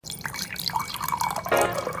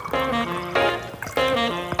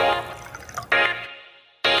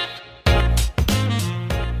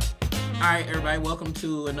everybody. Welcome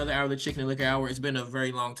to another hour of the Chicken and Liquor Hour. It's been a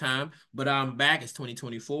very long time, but I'm back. It's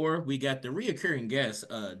 2024. We got the reoccurring guest,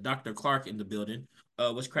 Dr. Clark, in the building.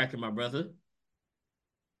 What's cracking, my brother?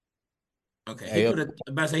 Okay, Hey,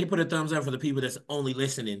 he put a thumbs up for the people that's only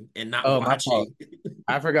listening and not oh, my fault. watching.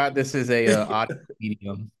 I forgot this is a audio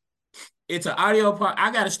medium. It's an audio part.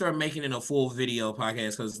 I got to start making it a full video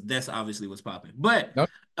podcast because that's obviously what's popping. But Don't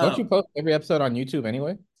you uh, post every episode on YouTube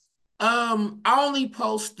anyway? I only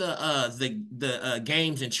post the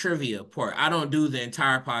games and trivia part. I don't do the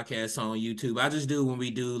entire podcast on YouTube. I just do when we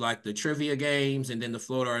do like the trivia games and then the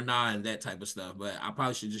Florida or not and that type of stuff. But I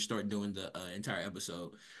probably should just start doing the entire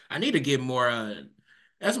episode. I need to get more.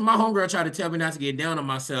 That's what my homegirl tried to tell me not to get down on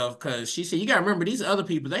myself because she said you gotta remember these other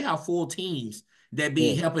people. They have full teams that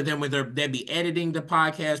be Yeah. helping them with that be editing the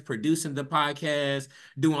podcast, producing the podcast,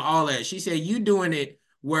 doing all that. She said you doing it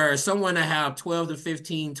where someone to have 12 to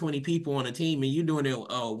 15, 20 people on a team and you doing it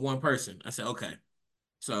one person. I said, okay.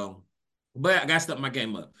 So, but I got to step my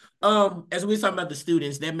game up. As we were talking about the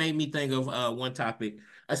students, that made me think of one topic.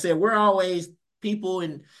 I said, we're always people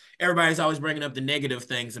and everybody's always bringing up the negative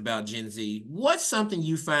things about Gen Z. What's something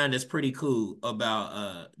you find that's pretty cool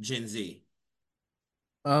about Gen Z?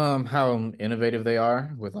 How innovative they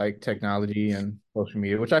are with like technology and social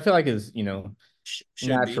media, which I feel like is, Should be.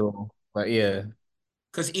 natural. But yeah.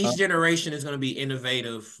 Because Uh, each generation is going to be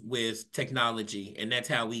innovative with technology, and that's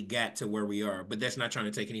how we got to where we are. But that's not trying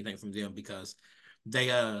to take anything from them because they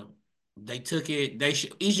they took it.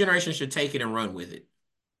 Each generation should take it and run with it.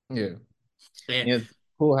 yeah. And It's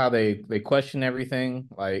cool how they question everything,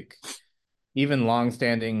 like even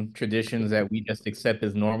long-standing traditions that we just accept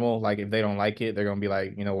as normal. Like if they don't like it, they're gonna be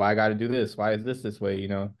like, why I gotta do this? Why is this way?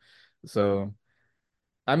 So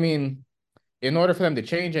I mean, in order for them to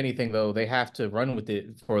change anything, though, they have to run with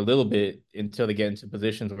it for a little bit until they get into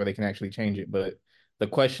positions where they can actually change it. But the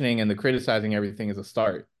questioning and the criticizing everything is a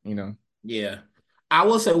start. yeah, I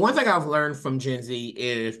will say one thing I've learned from Gen Z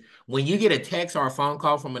is when you get a text or a phone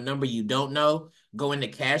call from a number you don't know, go into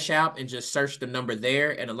Cash App and just search the number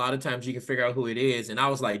there, and a lot of times you can figure out who it is. And I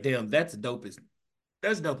was like, damn, that's dope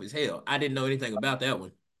as hell. I didn't know anything about that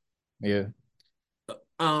one. Yeah.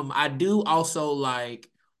 I do also like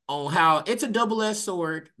on how it's a double-edged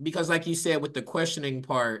sword because, like you said, with the questioning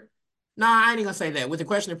part. Nah, I ain't gonna say that. With the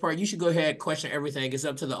questioning part, you should go ahead and question everything. It's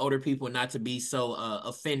up to the older people not to be so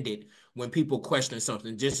offended when people question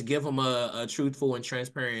something. Just give them a truthful and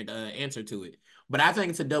transparent answer to it. But I think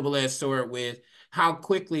it's a double-edged sword with how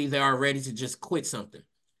quickly they are ready to just quit something.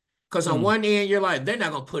 Because on Mm. one end, you're like, they're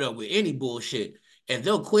not gonna put up with any bullshit, and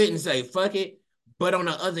they'll quit and say fuck it. But on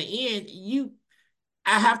the other end,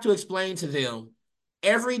 I have to explain to them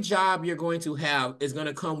every job you're going to have is going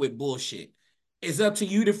to come with bullshit. It's up to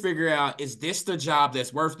you to figure out is this the job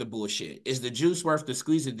that's worth the bullshit? Is the juice worth the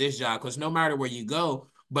squeeze of this job? Because no matter where you go,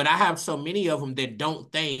 but I have so many of them that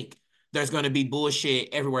don't think there's going to be bullshit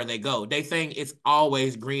everywhere they go. They think it's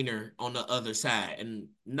always greener on the other side. And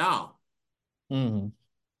no, Mm.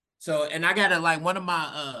 so, and I got like one of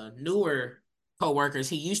my newer coworkers,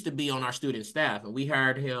 he used to be on our student staff, and we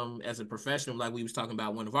hired him as a professional, like we was talking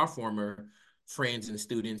about one of our former friends and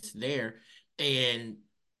students there. And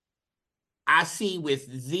I see with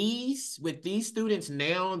these students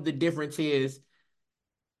now, the difference is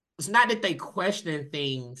it's not that they question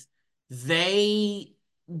things, they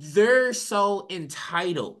they're so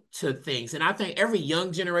entitled to things. And I think every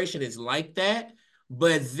young generation is like that,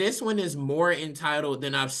 but this one is more entitled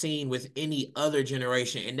than I've seen with any other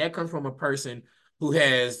generation. And that comes from a person who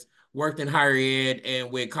has worked in higher ed and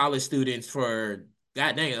with college students for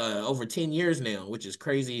god dang over 10 years now, which is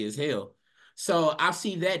crazy as hell. So I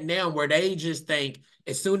see that now where they just think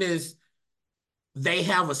as soon as they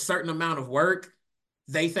have a certain amount of work,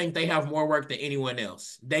 they think they have more work than anyone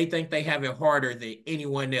else. They think they have it harder than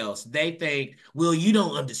anyone else. They think, well, you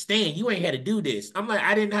don't understand. You ain't had to do this. I'm like,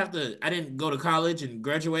 I didn't go to college and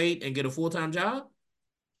graduate and get a full-time job.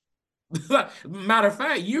 Matter of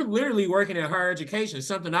fact, you're literally working in higher education,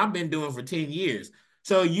 something I've been doing for 10 years.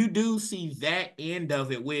 So you do see that end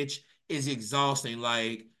of it, which is exhausting.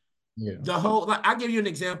 Like Yeah. the whole like I'll give you an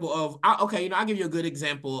example of okay, I'll give you a good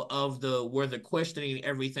example of the where the questioning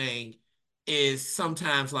everything is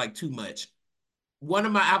sometimes like too much.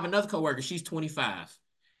 I have another coworker, she's 25,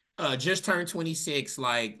 just turned 26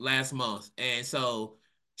 like last month. And so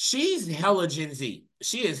she's hella Gen Z.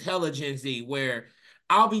 She is hella Gen Z where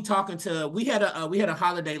I'll be talking to we had a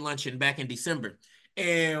holiday luncheon back in December.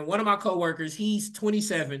 And one of my coworkers, he's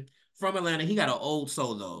 27 from Atlanta. He got an old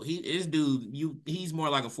soul though. He's more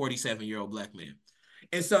like a 47-year-old black man.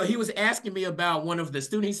 And so he was asking me about one of the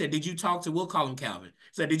students. He said, "Did you talk to?" We'll call him Calvin.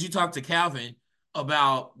 So, "Did you talk to Calvin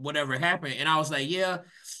about whatever happened. And I was like, yeah.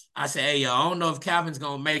 I said, hey, yo, I don't know if Calvin's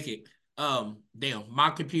gonna make it. Damn, my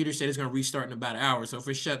computer said it's gonna restart in about an hour. So if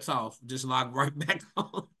it shuts off, just log right back on.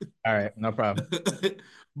 All right, no problem.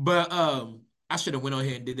 But I should have went on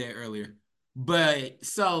here and did that earlier. But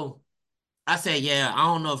so I said, yeah, I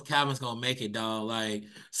don't know if Calvin's gonna make it, dog. Like,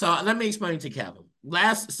 so let me explain to Calvin.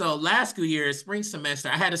 Last school year, spring semester,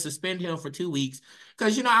 I had to suspend him for 2 weeks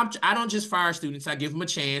because I don't just fire students, I give them a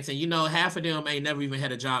chance, and half of them ain't never even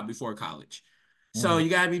had a job before college. So Mhm. you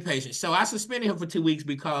gotta be patient. So I suspended him for 2 weeks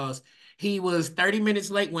because he was 30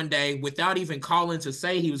 minutes late one day without even calling to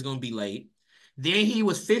say he was gonna be late. Then he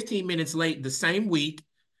was 15 minutes late the same week.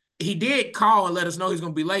 He did call and let us know he's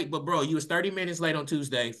gonna be late, but bro, you was 30 minutes late on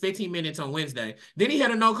Tuesday, 15 minutes on Wednesday. Then he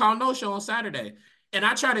had a no call, no show on Saturday. And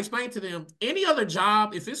I tried to explain to them, any other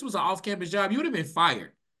job, if this was an off-campus job, you would have been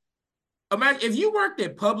fired. Imagine if you worked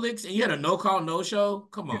at Publix and you had a no call, no show.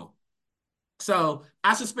 Come Yeah. on. So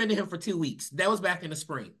I suspended him for 2 weeks. That was back in the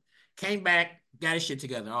spring. Came back, got his shit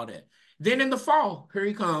together, all that. Then in the fall, here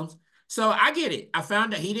he comes. So I get it. I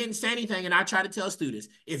found that he didn't say anything, and I try to tell students,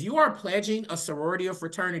 if you are pledging a sorority or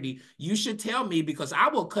fraternity, you should tell me because I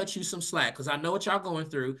will cut you some slack because I know what y'all going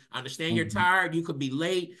through. I understand you're Mhm. tired. You could be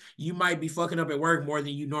late. You might be fucking up at work more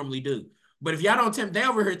than you normally do. But if y'all don't tell me, they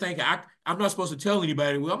over here thinking I'm not supposed to tell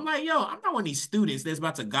anybody. Well, I'm like, yo, I'm not one of these students that's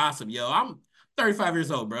about to gossip, yo. I'm 35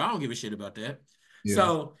 years old, bro. I don't give a shit about that. Yeah.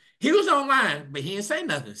 So he was online, but he didn't say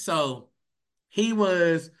nothing. So he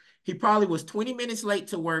was he probably was 20 minutes late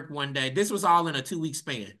to work one day. This was all in a 2 week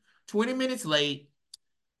span. 20 minutes late.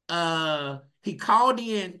 He called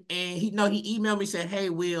in and he emailed me said, "Hey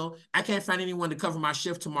Will, I can't find anyone to cover my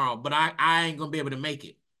shift tomorrow, but I ain't gonna be able to make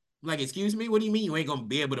it." I'm like, excuse me, what do you mean you ain't gonna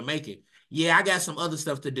be able to make it? Yeah, I got some other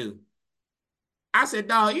stuff to do. I said,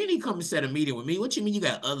 dog, you need to come and set a meeting with me. What you mean you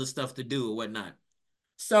got other stuff to do or whatnot?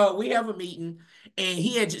 So we have a meeting, and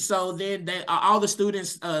he had just, so then all the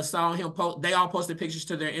students saw him post. They all posted pictures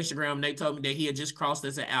to their Instagram. And they told me that he had just crossed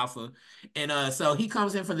as an alpha, and so he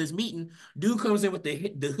comes in for this meeting. Dude comes in with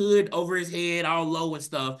the hood over his head, all low and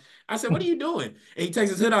stuff. I said, "What are you doing?" And he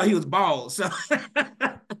takes his hood out. He was bald, so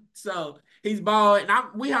so he's bald, and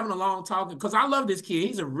we having a long talk because I love this kid.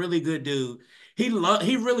 He's a really good dude. He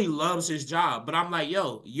really loves his job, but I'm like,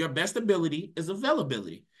 yo, your best ability is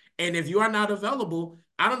availability. And if you are not available,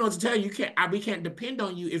 I don't know what to tell you. We can't depend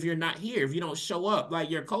on you if you're not here, if you don't show up.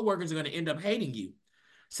 Like your coworkers are going to end up hating you.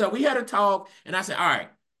 So we had a talk, and I said, all right,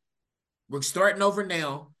 we're starting over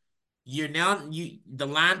now. The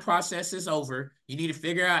line process is over. You need to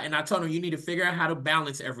figure out, and I told him you need to figure out how to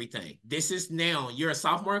balance everything. This is now. You're a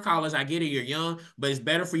sophomore in college. I get it, you're young, but it's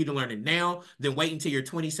better for you to learn it now than wait until you're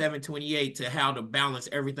 27, 28 to how to balance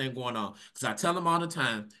everything going on. Because I tell them all the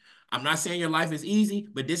time, I'm not saying your life is easy,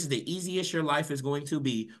 but this is the easiest your life is going to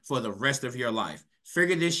be for the rest of your life.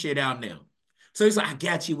 Figure this shit out now. So he's like, I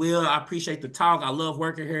got you, Will. I appreciate the talk. I love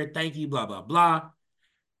working here. Thank you, blah, blah, blah.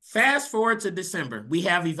 Fast forward to December, we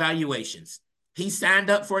have evaluations. He signed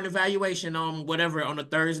up for an evaluation on whatever on a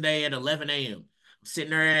Thursday at 11 a.m. Sitting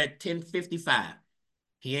there at 10:55.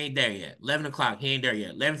 He ain't there yet. 11 o'clock, he ain't there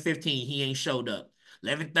yet. 11:15, he ain't showed up.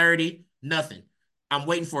 11:30, nothing. I'm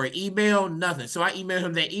waiting for an email, nothing. So I emailed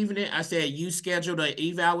him that evening. I said, you scheduled an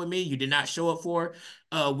eval with me. You did not show up for.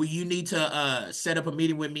 Will you need to set up a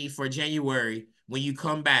meeting with me for January when you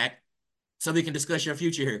come back so we can discuss your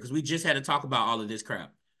future here? Because we just had to talk about all of this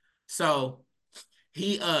crap. So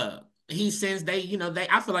he he sends they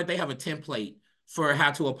I feel like they have a template for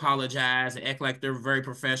how to apologize and act like they're very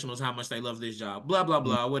professionals, how much they love this job, blah blah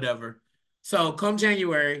blah, whatever. So come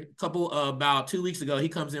January, couple about 2 weeks ago, he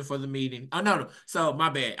comes in for the meeting. Oh no, no. So my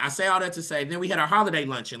bad. I say all that to say, then we had our holiday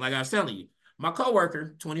luncheon, like I was telling you. My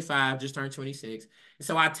coworker, 25, just turned 26.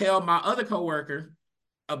 So I tell my other coworker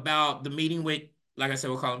about the meeting with, like I said,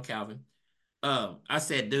 we'll call him Calvin. I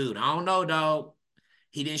said, dude, I don't know, dog.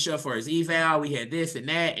 He didn't show up for his eval. We had this and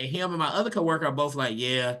that. And him and my other coworker are both like,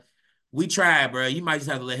 yeah, we tried, bro. You might just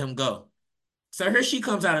have to let him go. So here she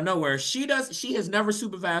comes out of nowhere. She has never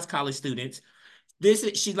supervised college students.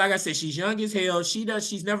 She, like I said, she's young as hell.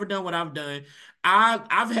 She's never done what I've done.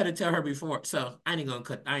 I've had to tell her before. So I ain't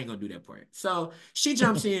gonna do that part. So she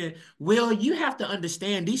jumps in. Will, you have to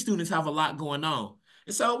understand these students have a lot going on.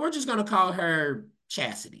 And so we're just gonna call her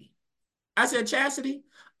Chastity. I said, Chastity,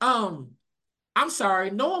 um, I'm sorry,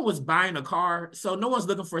 no one was buying a car, so no one's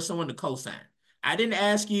looking for someone to co-sign. I didn't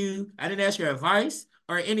ask your advice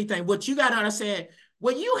or anything. What you got to understand,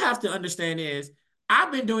 what you have to understand is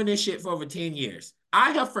I've been doing this shit for over 10 years.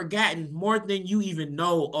 I have forgotten more than you even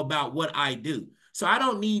know about what I do. So I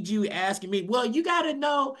don't need you asking me, well, you got to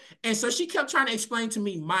know. And so she kept trying to explain to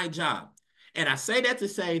me my job. And I say that to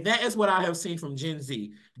say that is what I have seen from Gen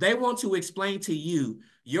Z. They want to explain to you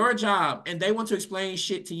your job and they want to explain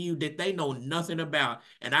shit to you that they know nothing about.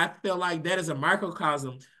 And I feel like that is a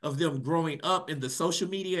microcosm of them growing up in the social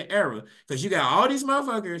media era. Because you got all these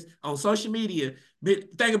motherfuckers on social media.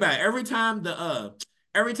 But think about it,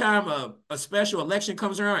 every time a special election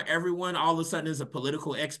comes around, everyone all of a sudden is a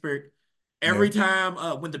political expert. Yeah. Every time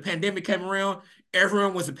when the pandemic came around,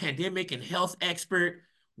 everyone was a pandemic and health expert.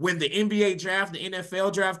 When the NBA draft, the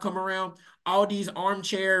NFL draft come around, all these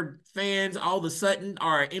armchair fans all of a sudden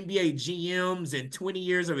are NBA GMs and 20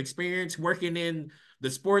 years of experience working in the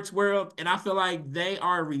sports world. And I feel like they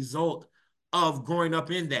are a result of growing up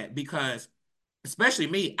in that because especially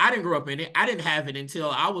me, I didn't grow up in it. I didn't have it until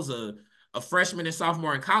I was a freshman and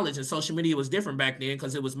sophomore in college, and social media was different back then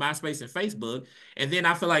because it was MySpace and Facebook. And then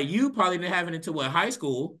I feel like you probably didn't have it until what, high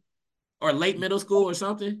school or late middle school or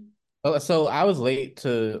something. So I was later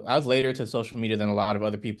to social media than a lot of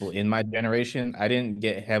other people in my generation. I didn't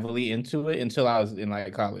get heavily into it until I was in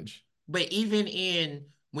like college. But even in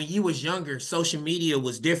when you was younger, social media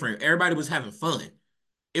was different. Everybody was having fun.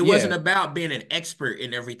 It wasn't Yeah, about being an expert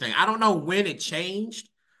in everything. I don't know when it changed,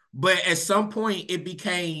 but at some point it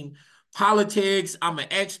became politics. I'm an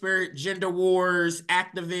expert, gender wars,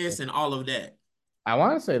 activist, and all of that. I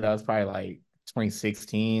want to say that was probably like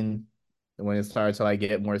 2016 when it started to like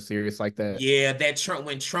get more serious like that. Yeah, that Trump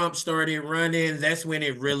when Trump started running, that's when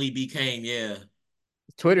it really became, yeah.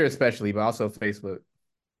 Twitter especially, but also Facebook.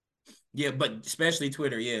 Yeah, but especially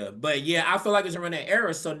Twitter, yeah. But yeah, I feel like it's around that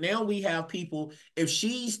era. So now we have people, if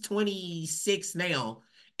she's 26 now,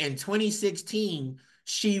 in 2016,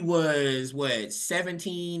 she was what,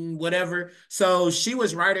 17, whatever. So she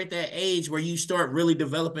was right at that age where you start really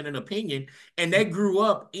developing an opinion. And they grew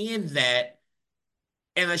up in that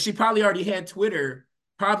and like, she probably already had Twitter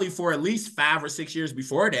probably for at least 5 or 6 years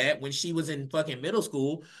before that when she was in fucking middle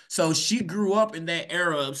school. So she grew up in that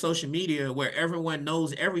era of social media where everyone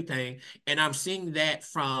knows everything. And I'm seeing that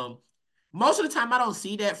from most of the time I don't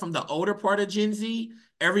see that from the older part of Gen Z.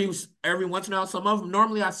 Every once in a while, some of them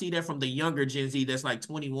normally I see that from the younger Gen Z that's like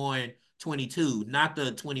 21, 22, not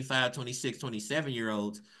the 25, 26, 27 year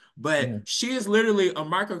olds. But Mhm. she is literally a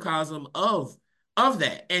microcosm of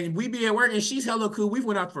that. And we be at work and she's hella cool. We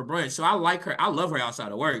went out for brunch. So I like her. I love her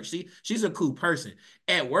outside of work. She's a cool person.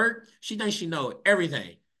 At work, she thinks she know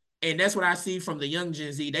everything. And that's what I see from the young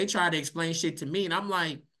Gen Z. They try to explain shit to me. And I'm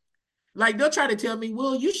like they'll try to tell me,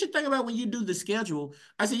 well, you should think about when you do the schedule.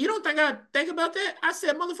 I said, you don't think I think about that? I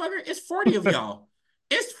said, motherfucker, it's 40 of y'all.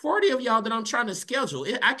 It's 40 of y'all that I'm trying to schedule.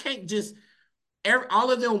 I can't just all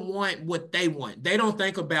of them want what they want. They don't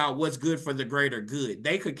think about what's good for the greater good.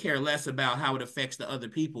 They could care less about how it affects the other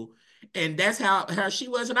people. And that's how she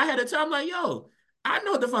was. And I had to tell them, like, yo, I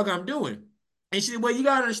know what the fuck I'm doing. And she said, well, you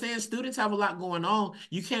gotta understand, students have a lot going on.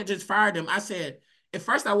 You can't just fire them. I said, at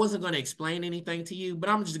first I wasn't gonna explain anything to you, but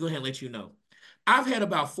I'm just going to go ahead and let you know. I've had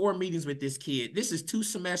about 4 meetings with this kid. This is 2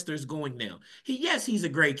 semesters going now. Yes, he's a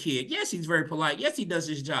great kid. Yes, he's very polite. Yes, he does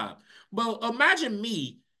his job. But imagine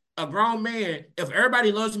me, a grown man, if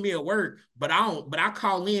everybody loves me at work, but I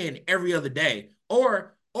call in every other day.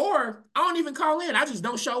 Or I don't even call in. I just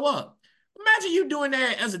don't show up. Imagine you doing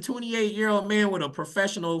that as a 28-year-old man with a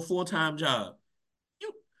professional full-time job.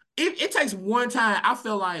 You it takes one time. I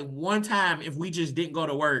feel like one time if we just didn't go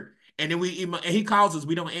to work and then and he calls us,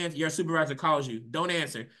 we don't answer. Your supervisor calls you, don't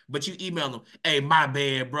answer, but you email them. Hey, my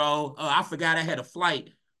bad, bro. I forgot I had a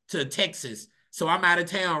flight to Texas, so I'm out of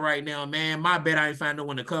town right now, man. My bad, I ain't find no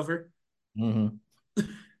one to cover. Hmm.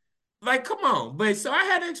 Like, come on. But so I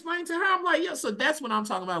had to explain to her. I'm like, yeah. So that's what I'm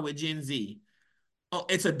talking about with Gen Z. Oh,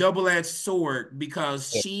 it's a double-edged sword because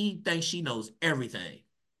she thinks she knows everything.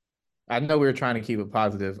 I know we were trying to keep it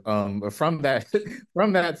positive. But from that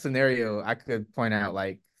from that scenario, I could point out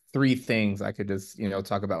like three things I could just,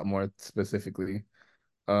 talk about more specifically.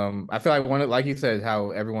 I feel like one of, like you said,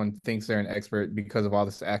 how everyone thinks they're an expert because of all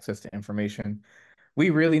this access to information. We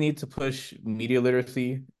really need to push media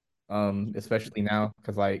literacy, especially now,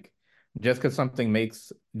 because like just because somebody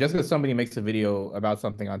makes a video about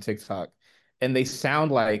something on TikTok and they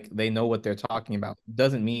sound like they know what they're talking about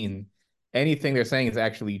doesn't mean anything they're saying is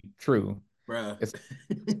actually true. Bruh. It's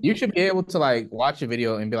you should be able to like watch a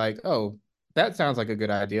video and be like, oh, that sounds like a good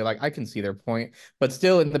idea. Like I can see their point, but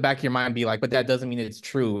still in the back of your mind be like, but that doesn't mean it's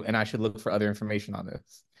true, and I should look for other information on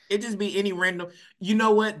this. It just be any random. You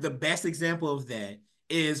know what? The best example of that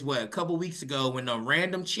is what a couple weeks ago when a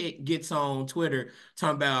random chick gets on Twitter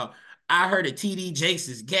talking about I heard that TD Jakes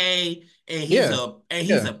is gay and Yeah, he's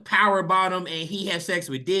yeah, a power bottom and he had sex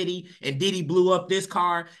with Diddy and Diddy blew up this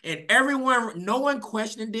car and everyone, no one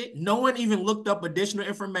questioned it. No one even looked up additional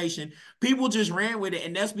information. People just ran with it.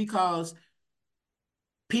 And that's because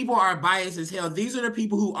people are biased as hell. These are the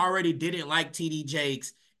people who already didn't like TD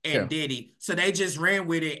Jakes and yeah. Diddy. So they just ran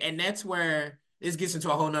with it. And that's where this gets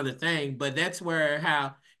into a whole nother thing. But that's where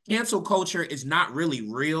how cancel culture is not really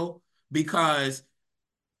real because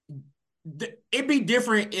it'd be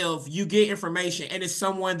different if you get information and it's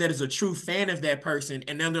someone that is a true fan of that person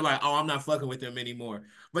and then they're like, oh, I'm not fucking with them anymore.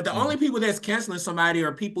 But the Mhm. only people that's canceling somebody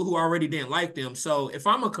are people who already didn't like them. So if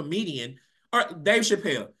I'm a comedian or Dave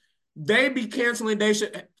Chappelle, they be canceling Dave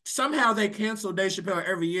Chappelle. Somehow they cancel Dave Chappelle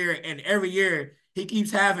every year, and every year he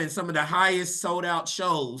keeps having some of the highest sold out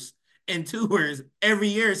shows and tours every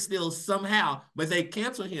year still somehow, but they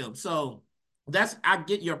cancel him. So that's I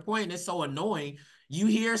get your point. It's so annoying you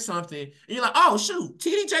hear something and you're like, oh shoot,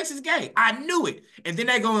 TD Jakes is gay. I knew it. And then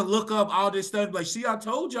they go and look up all this stuff. Like, see, I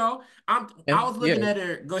told y'all. I And was yeah, looking at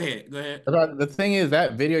her. Go ahead. Go ahead. the thing is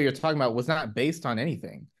that video you're talking about was not based on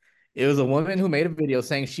anything. It was a woman who made a video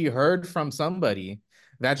saying she heard from somebody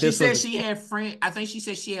that She this was said a she had friends. I think she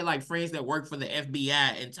said she had like friends that worked for the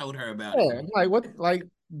FBI and told her about it. yeah, like what like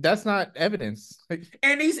that's not evidence.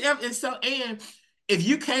 And if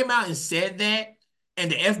you came out and said that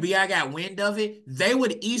and the FBI got wind of it, they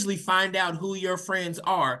would easily find out who your friends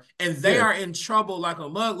are, and they Yeah. are in trouble like a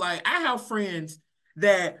mug. Like I have friends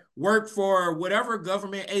that work for whatever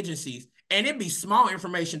government agencies, and it'd be small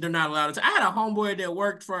information they're not allowed to. I had a homeboy that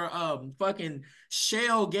worked for fucking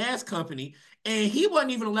Shell gas company, and he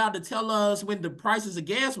wasn't even allowed to tell us when the prices of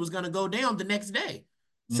gas was gonna go down the next day.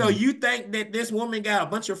 So Mhm. you think that this woman got a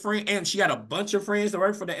bunch of friends, and she got a bunch of friends that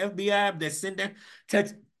work for the FBI that send their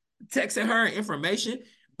text texting her information,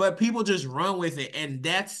 but people just run with it, and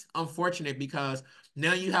that's unfortunate because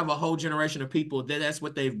now you have a whole generation of people that's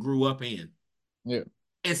what they've grew up in. Yeah.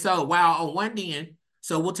 And so while on one end,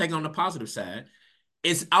 so we'll take on the positive side.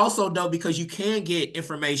 It's also though because you can get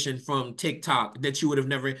information from TikTok that you would have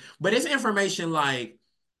never, but it's information like,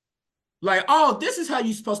 oh, this is how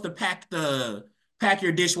you're supposed to pack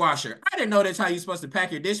your dishwasher. I didn't know that's how you're supposed to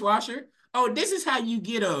pack your dishwasher. Oh, this is how you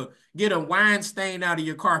get a wine stain out of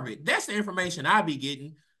your carpet. That's the information I be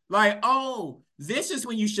getting. Like, oh, this is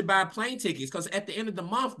when you should buy plane tickets because at the end of the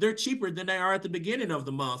month they're cheaper than they are at the beginning of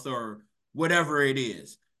the month or whatever it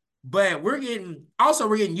is. But we're getting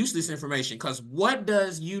useless information because what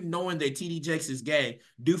does you knowing that TD Jakes is gay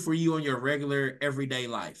do for you in your regular everyday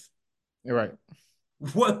life? You're right.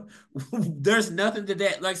 What there's nothing to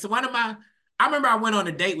that. Like, so one of my I remember I went on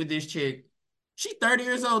a date with this chick. She 30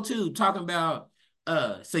 years old too, talking about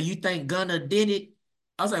so you think Gunna did it?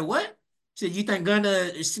 I was like, what? She said, you think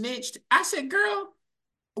Gunna snitched? I said, girl,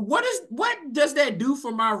 what does that do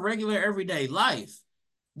for my regular everyday life?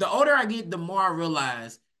 The older I get, the more I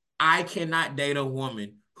realize I cannot date a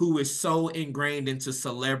woman who is so ingrained into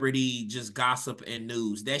celebrity just gossip and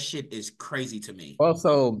news. That shit is crazy to me. Well,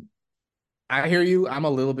 so I hear you. I'm a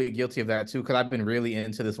little bit guilty of that too, because I've been really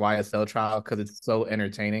into this YSL trial because it's so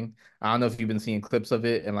entertaining. I don't know if you've been seeing clips of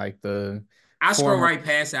it and like the I scroll former. right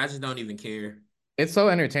past it. I just don't even care. It's so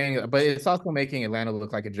entertaining, but it's also making Atlanta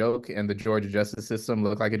look like a joke and the Georgia justice system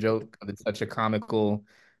look like a joke. It's such a comical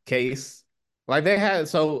case. Like they had,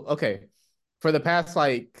 so okay, for the past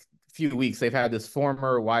like few weeks, they've had this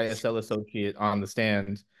former YSL associate on the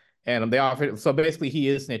stand, and they offered. So basically, he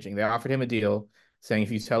is snitching. They offered him a deal saying,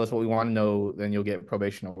 if you tell us what we want to know, then you'll get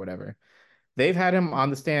probation or whatever. They've had him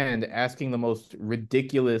on the stand asking the most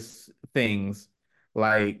ridiculous things,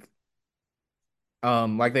 like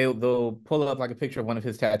like they'll pull up like a picture of one of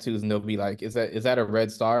his tattoos and they'll be like, is that a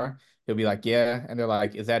red star? He'll be like, yeah. And they're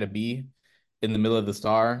like, is that a B in the middle of the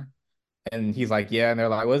star? And he's like, yeah. And they're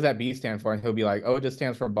like, what does that B stand for? And he'll be like, oh, it just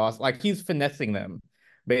stands for boss. Like he's finessing them,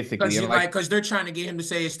 basically. And like, Because they're trying to get him to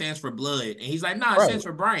say it stands for blood, and he's like, "Nah, it right. stands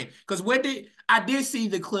for Brian." Because what did I did see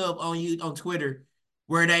the clip on you on Twitter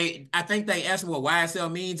where I think they asked him what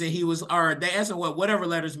YSL means, and he was, or they asked him what whatever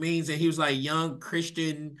letters means, and he was like, "Young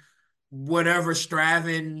Christian, whatever,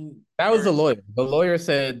 striving." That was the Or lawyer. The lawyer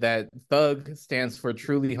said that thug stands for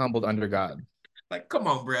truly humbled under God. like, come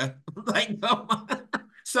on, bro. Like, come on.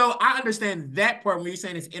 So I understand that part when you're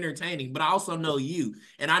saying it's entertaining, but I also know you,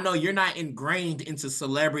 and I know you're not ingrained into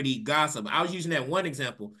celebrity gossip. I was using that one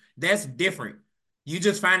example. That's different. You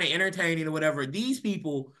just find it entertaining or whatever. These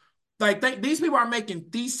people, these people are making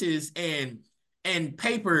theses and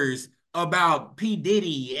papers about P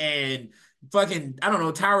Diddy and fucking I don't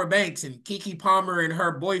know Tyra Banks and Kiki Palmer and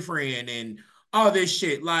her boyfriend and all this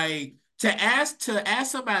shit. Like to ask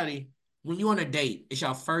somebody when you on a date, it's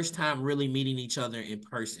your first time really meeting each other in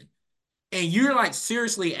person. And you're like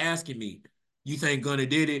seriously asking me, you think Gunna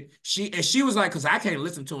did it? She was like, cause I can't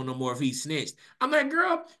listen to him no more if he snitched. I'm like,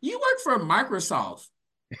 girl, you work for Microsoft.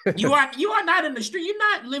 You are not in the street. You're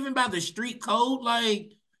not living by the street code.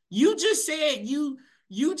 Like you just said you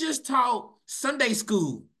just taught Sunday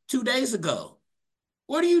school 2 days ago.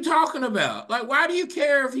 What are you talking about? Like, why do you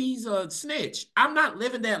care if he's a snitch? I'm not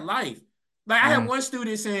living that life. Like, I had Mm, one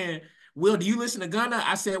student saying, Will, do you listen to Gunna?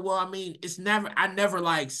 I said, Well, I mean, I never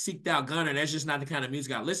like seeked out Gunna. That's just not the kind of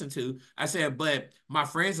music I listen to. I said, But my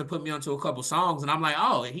friends have put me onto a couple songs, and I'm like,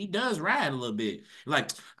 Oh, and he does ride a little bit. Like,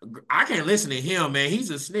 I can't listen to him, man. He's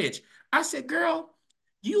a snitch. I said, Girl,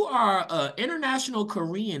 you are an international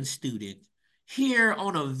Korean student here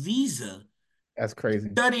on a visa that's crazy.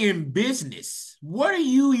 studying business. What are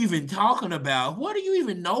you even talking about? What do you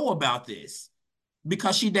even know about this?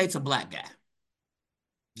 Because she dates a black guy.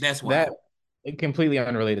 That's why. That a completely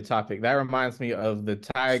unrelated topic. That reminds me of the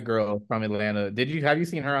Thai girl from Atlanta. Have you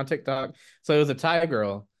seen her on TikTok? So it was a Thai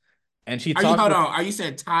girl, and she Are you talked hold with on? Are you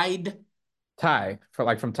saying Tide? Thai for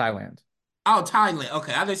like from Thailand. Oh, Thailand.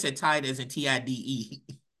 Okay, I just said Tide as in Tide.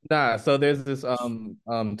 Nah, so there's this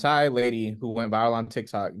Thai lady who went viral on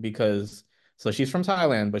TikTok because so she's from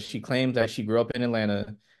Thailand, but she claims that she grew up in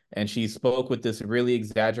Atlanta and she spoke with this really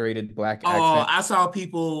exaggerated black Oh, accent, I saw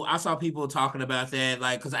people talking about that,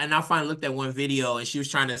 like, and I finally looked at one video, and she was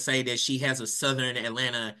trying to say that she has a Southern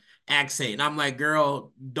Atlanta accent, and I'm like,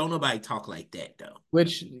 girl, don't nobody talk like that though.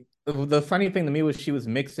 which the funny thing to me was she was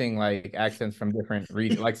mixing like accents from different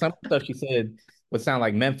regions. Like some stuff she said would sound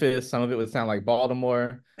like Memphis, some of it would sound like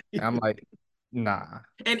Baltimore. And I'm like, nah.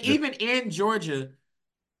 And Just even in Georgia,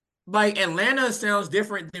 like Atlanta sounds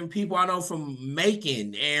different than people I know from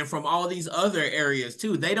Macon and from all these other areas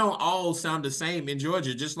too. They don't all sound the same in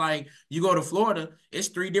Georgia. Just like you go to Florida, it's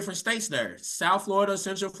three different states there. South Florida,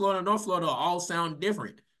 Central Florida, North Florida all sound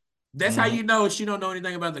different. That's how mhm. you know she don't know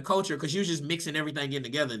anything about the culture because you're just mixing everything in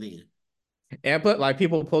together then. And but like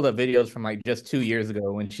people pulled up videos from like just 2 years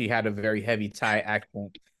ago when she had a very heavy Thai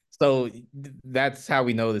accent. So that's how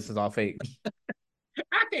we know this is all fake.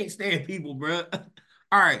 I can't stand people, bro.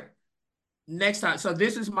 All right, next time. So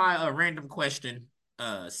this is my random question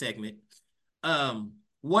segment.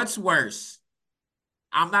 What's worse?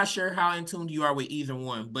 I'm not sure how in tune you are with either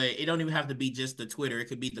one, but it don't even have to be just the Twitter. It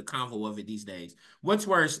could be the convo of it these days. What's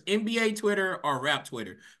worse, NBA Twitter or rap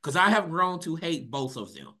Twitter? Because I have grown to hate both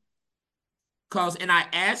of them. Cause and I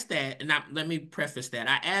asked that, and let me preface that.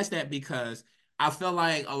 I asked that because I feel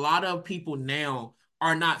like a lot of people now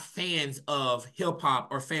are not fans of hip hop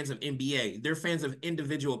or fans of NBA. They're fans of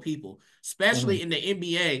individual people, especially Mhm. in the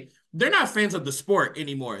NBA. They're not fans of the sport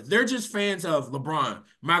anymore. They're just fans of LeBron,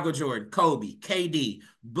 Michael Jordan, Kobe, KD,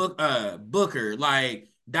 Booker, like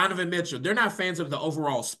Donovan Mitchell. They're not fans of the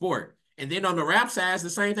overall sport. And then on the rap side, it's the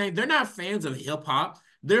same thing. They're not fans of hip hop.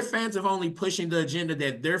 They're fans of only pushing the agenda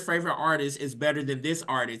that their favorite artist is better than this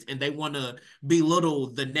artist, and they want to belittle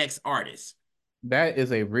the next artist. That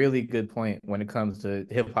is a really good point when it comes to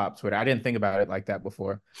hip hop Twitter. I didn't think about it like that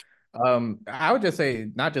before. I would just say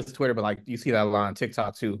not just Twitter, but like you see that a lot on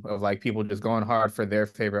TikTok too, of like people just going hard for their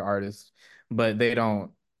favorite artists, but they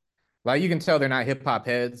don't like you can tell they're not hip hop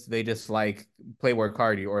heads. They just like Playboy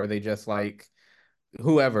Cardi or they just like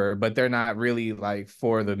whoever, but they're not really like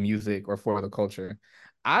for the music or for the culture.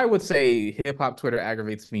 I would say hip hop Twitter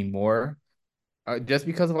aggravates me more, just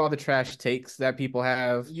because of all the trash takes that people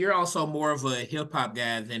have. You're also more of a hip hop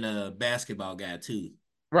guy than a basketball guy too.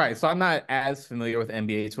 Right. So I'm not as familiar with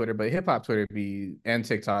NBA Twitter, but hip hop Twitter be and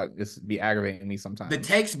TikTok just be aggravating me The sometimes.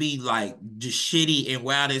 text be like just shitty and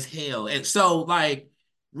wild as hell. And so like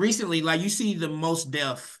recently, like you see the most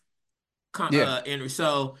deaf Yeah. and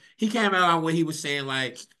so he came out when he was saying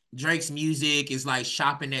like Drake's music is like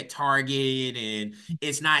shopping at Target and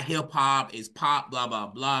it's not hip hop, it's pop, blah blah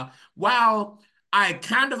blah. While I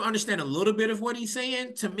kind of understand a little bit of what he's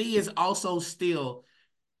saying, to me is also still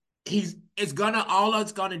he's it's gonna all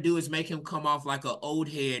it's gonna do is make him come off like an old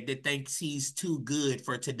head that thinks he's too good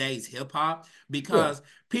for today's hip hop Yeah. because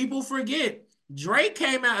people forget Drake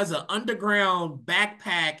came out as an underground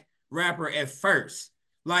backpack rapper at first.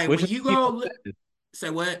 Like Which when is you what people go said. say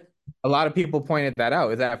what? A lot of people pointed that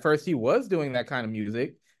out. Is that at first he was doing that kind of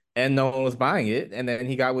music and no one was buying it, and then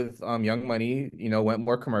he got with Young Money, went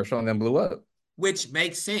more commercial and then blew up. Which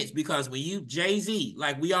makes sense because when you Jay-Z,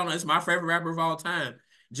 like we all know, it's my favorite rapper of all time.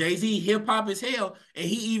 Jay-Z hip hop as hell, and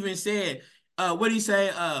he even said, what did he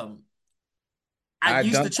say? I I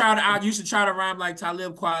used to done try to I used to try to rhyme like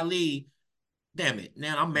Talib Kweli. Damn it.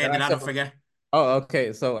 Now I'm that mad that I I said. don't forget. Oh,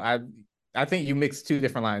 okay. So I think you mixed two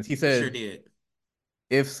different lines. He Sure said did.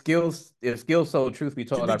 if skills sold, truth be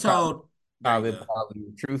To told, be I probably told, there you live go.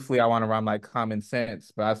 quality. Truthfully, I want to rhyme like common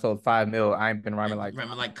sense, but I sold 5 mil. I ain't been rhyming like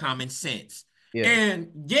Remember, common. like common sense. Yeah, And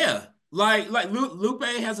yeah, like Lupe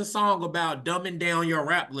has a song about dumbing down your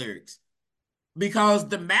rap lyrics because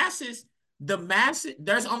the masses,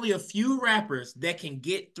 there's only a few rappers that can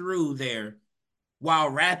get through there while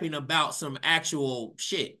rapping about some actual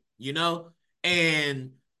shit, you know?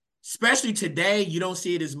 And especially today, you don't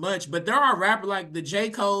see it as much, but there are rappers like the J.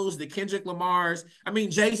 Cole's, the Kendrick Lamar's. I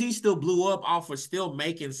mean, Jay-Z still blew up off of still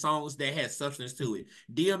making songs that had substance to it.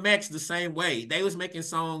 DMX the same way. They was making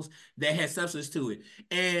songs that had substance to it.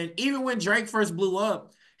 And even when Drake first blew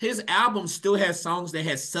up, his album still has songs that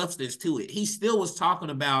had substance to it. He still was talking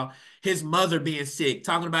about his mother being sick,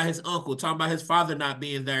 talking about his uncle, talking about his father not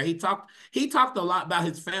being there. He talked a lot about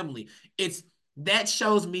his family. It's that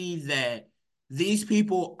shows me that these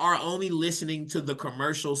people are only listening to the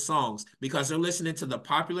commercial songs because they're listening to the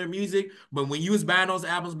popular music. But when you was buying those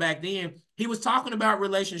albums back then, he was talking about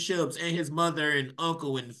relationships and his mother and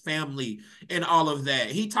uncle and family and all of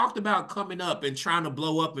that. He talked about coming up and trying to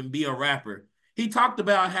blow up and be a rapper. He talked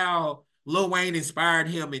about how Lil Wayne inspired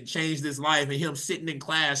him and changed his life and him sitting in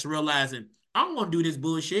class realizing, I don't want to do this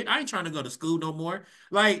bullshit. I ain't trying to go to school no more.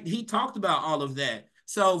 Like he talked about all of that.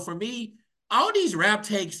 So for me, all these rap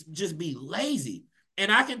takes just be lazy.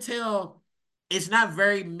 And I can tell it's not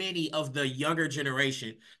very many of the younger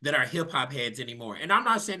generation that are hip hop heads anymore. And I'm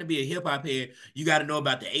not saying to be a hip hop head, you got to know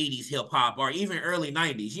about the 80s hip hop or even early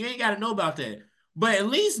 90s. You ain't got to know about that. But at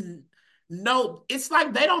least know it's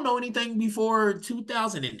like they don't know anything before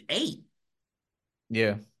 2008.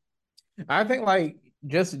 yeah. I think like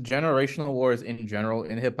just generational wars in general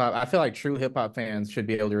in hip hop. I feel like true hip hop fans should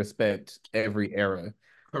be able to respect every era.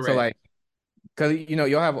 So Correct. like because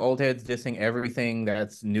you'll have old heads dissing everything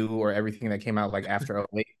that's new or everything that came out like after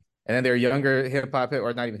 '08, and then there are younger hip hop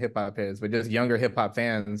or not even hip hop heads, but just younger hip hop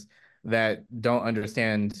fans that don't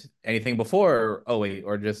understand anything before '08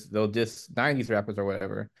 or just they'll diss '90s rappers or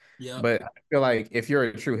whatever. Yep. But I feel like if you're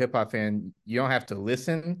a true hip hop fan, you don't have to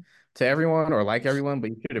listen to everyone or like everyone,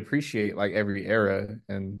 but you should appreciate like every era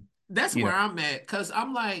and That's you where know. I'm at. Cause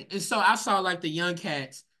I'm like, and so I saw like the young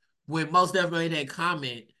cats when most definitely made that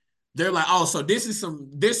comment. They're like, oh, so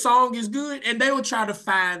this song is good. And they would try to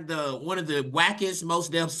find the one of the wackest,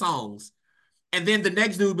 most def songs. And then the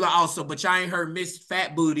next dude be like, also, but y'all ain't heard Miss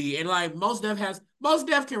Fat Booty. And like most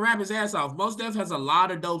Def can rap his ass off. Most Def has a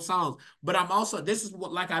lot of dope songs. But I'm also, this is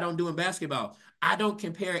what like I don't do in basketball. I don't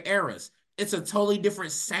compare eras. It's a totally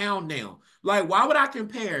different sound now. Like, why would I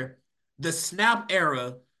compare the snap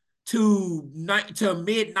era to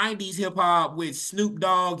mid 90s hip hop with Snoop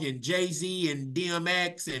Dogg and Jay-Z and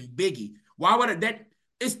DMX and Biggie? Why would that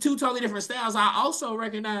it's two totally different styles. I also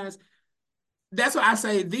recognize that's why I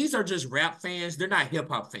say these are just rap fans. They're not hip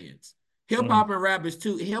hop fans. Hip Mhm, hop and rap is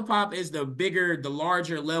too. Hip hop is the bigger, the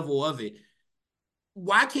larger level of it.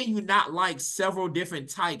 Why can you not like several different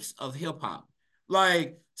types of hip hop?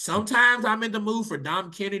 Like sometimes I'm in the mood for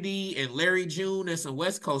Dom Kennedy and Larry June and some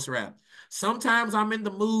West Coast rap. Sometimes I'm in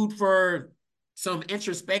the mood for some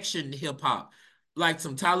introspection hip hop, like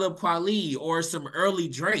some Talib Kweli or some early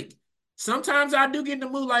Drake. Sometimes I do get in the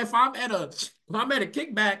mood like if I'm at a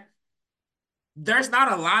kickback, there's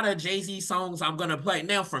not a lot of Jay-Z songs I'm gonna play.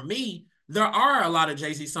 Now, for me, there are a lot of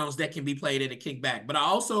Jay-Z songs that can be played at a kickback, but I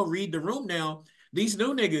also read the room now. These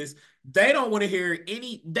new niggas, they don't want to hear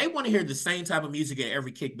they want to hear the same type of music at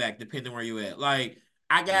every kickback, depending where you at. Like,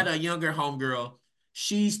 I got a younger homegirl,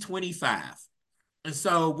 she's 25. And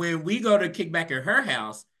so when we go to kickback at her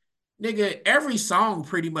house, nigga, every song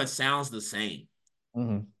pretty much sounds the same.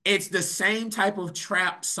 mhm, It's the same type of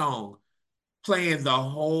trap song playing the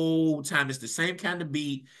whole time. It's the same kind of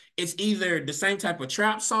beat. It's either the same type of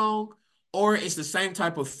trap song or it's the same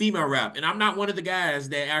type of female rap. And I'm not one of the guys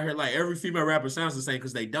that out here like every female rapper sounds the same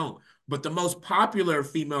because they don't. But the most popular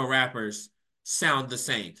female rappers sound the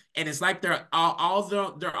same. And it's like they're all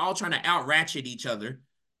trying to out ratchet each other.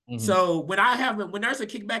 mhm. So when there's a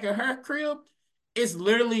kickback at her crib, it's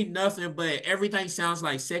literally nothing but everything sounds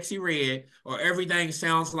like Sexy Red or everything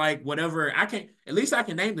sounds like whatever. I can at least I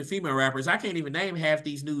can name the female rappers. I can't even name half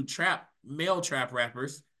these new male trap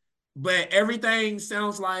rappers. But everything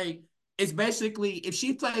sounds like it's basically if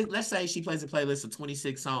she plays, let's say she plays a playlist of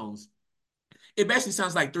 26 songs, it basically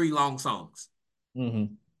sounds like three long songs.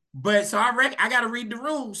 Mhm. But so I gotta read the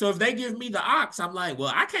room. So if they give me the ox, I'm like,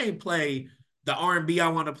 well, I can't play the R&B I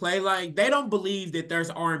want to play. Like they don't believe that there's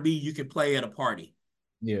R&B you can play at a party.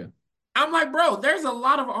 Yeah. I'm like, bro, there's a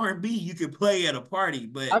lot of R&B you could play at a party,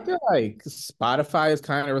 but I feel like Spotify is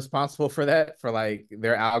kind of responsible for that, for like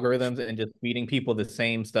their algorithms and just feeding people the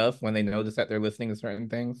same stuff when they notice that they're listening to certain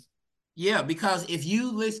things. yeah, because if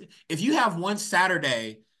you have one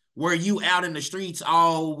Saturday where you out in the streets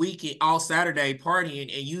all weekend, all Saturday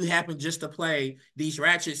partying, and you happen just to play these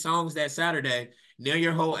ratchet songs that Saturday, now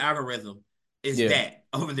your whole algorithm is Yeah. that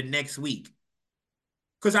over the next week.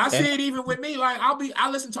 Because I And see it even with me. Like I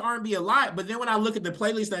listen to R&B a lot, but then when I look at the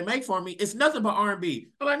playlist they make for me, it's nothing but R&B.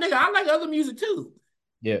 I'm like, nigga, I like other music too.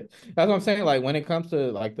 yeah, that's what I'm saying. Like when it comes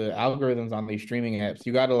to like the algorithms on these streaming apps,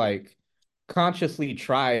 you got to like consciously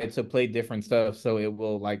try to play different stuff so it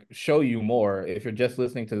will like show you more. If you're just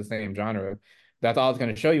listening to the same genre, that's all it's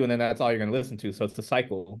going to show you, and then that's all you're going to listen to. So it's a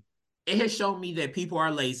cycle. It has shown me that people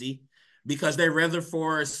are lazy because they rather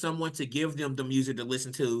for someone to give them the music to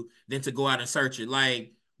listen to than to go out and search it.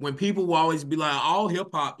 Like when people will always be like, "All hip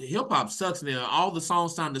hop sucks now. All the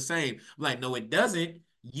songs sound the same." I'm like, no, it doesn't.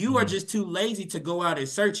 You are Mhm. just too lazy to go out and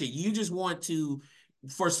search it. You just want to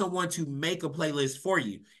for someone to make a playlist for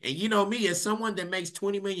you. And you know me, as someone that makes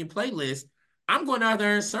 20 million playlists, I'm going out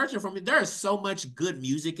there and searching for me. There is so much good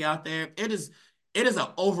music out there. It is an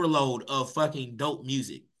overload of fucking dope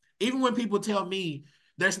music. Even when people tell me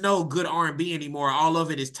there's no good R&B anymore, all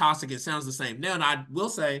of it is toxic. It sounds the same. Now, and I will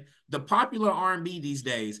say the popular R&B these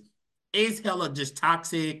days is hella just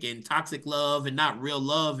toxic and toxic love and not real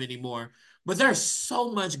love anymore. But there's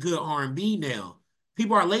so much good R&B now.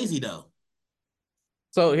 People are lazy though.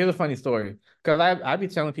 So here's a funny story, because I be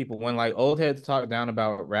telling people when like old heads talk down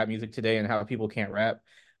about rap music today and how people can't rap,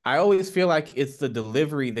 I always feel like it's the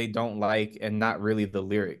delivery they don't like and not really the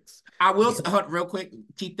lyrics. I will Because real quick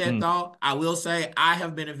keep that mm, thought. I will say I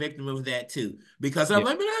have been a victim of that too because I'm yeah,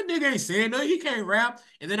 like, man, that nigga ain't saying no, he can't rap.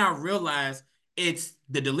 And then I realized it's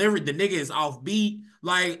the delivery. The nigga is off beat.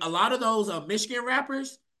 Like a lot of those Michigan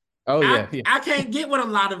rappers, oh I yeah, yeah, I can't get with a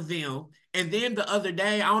lot of them. And then the other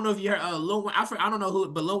day, I don't know if you heard Lil Wayne, I don't know who,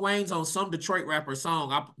 but Lil Wayne's on some Detroit rapper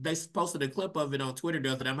song. They posted a clip of it on Twitter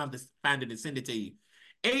the other day. I'm gonna have to find it and send it to you.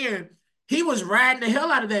 And he was riding the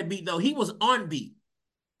hell out of that beat though. He was on beat.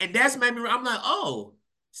 And that's made me, I'm like, oh,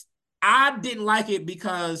 I didn't like it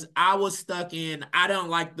because I was stuck in, I don't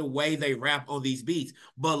like the way they rap on these beats.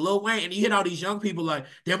 But Lil Wayne, and you hit all these young people like,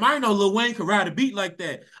 damn, I know Lil Wayne could ride a beat like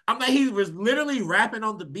that. I'm like, he was literally rapping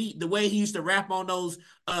on the beat the way he used to rap on those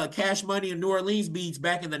Cash Money and New Orleans beats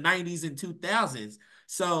back in the 90s and 2000s.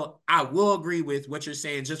 So I will agree with what you're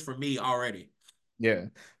saying just for me already. yeah.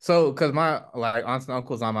 So because my like aunts and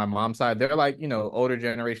uncles on my mom's side, they're like older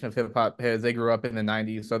generation of hip hop heads. They grew up in the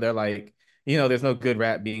 '90s, so they're like there's no good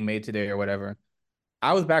rap being made today or whatever.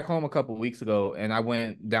 I was back home a couple weeks ago and I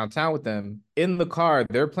went downtown with them. In the car,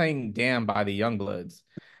 they're playing Damn by the Youngbloods.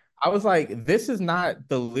 I was like, this is not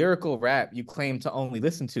the lyrical rap you claim to only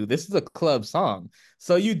listen to. This is a club song.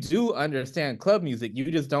 So you do understand club music.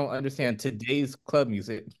 You just don't understand today's club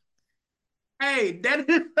music. Hey, that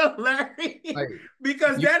is hilarious Like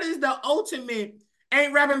because you that is the ultimate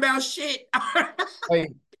ain't rapping about shit.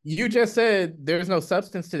 like you just said there's no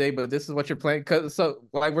substance today, but this is what you're playing. Cause so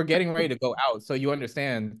like we're getting ready to go out. So you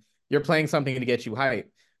understand you're playing something to get you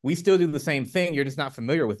hype. We still do the same thing. You're just not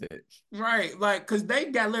familiar with it. Right, like, cause they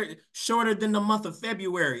got lyrics shorter than the month of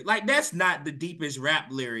February. Like, that's not the deepest rap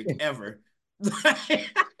lyric ever.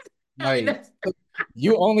 I mean, Like that's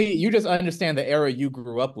you just understand the era you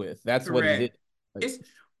grew up with. That's what it is. correct. Like, It's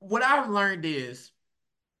what I've learned is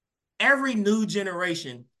every new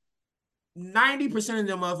generation, 90% of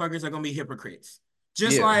them motherfuckers are gonna be hypocrites.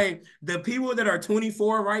 Just yeah. like the people that are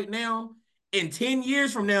 24 right now, in 10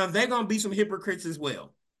 years from now, they're gonna be some hypocrites as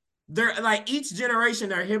well. They're like each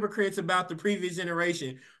generation are hypocrites about the previous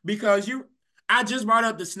generation because I just brought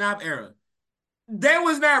up the snap era. They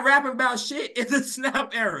was not rapping about shit in the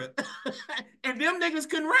snap era. And them niggas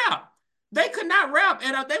couldn't rap. They could not rap.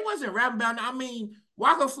 And they wasn't rapping about, I mean,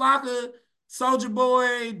 Waka Flocka, Soldier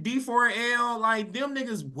Boy, D4L, like them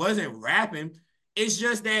niggas wasn't rapping. It's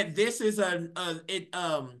just that this is it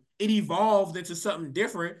evolved into something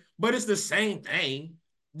different, but it's the same thing.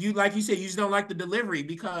 You like you said, you just don't like the delivery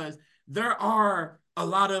because there are a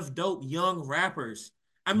lot of dope young rappers.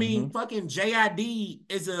 I mean, Hmm. fucking JID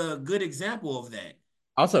is a good example of that.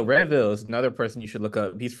 Also, Redville is another person you should look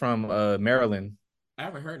up. He's from Maryland. I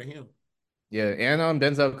haven't heard of him. Yeah, and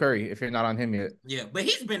Denzel Curry, if you're not on him yet. Yeah, but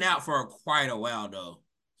he's been out for quite a while though.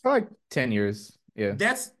 For like 10 years. Yeah.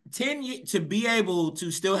 That's 10 years to be able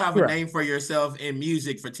to still have a Right. name for yourself in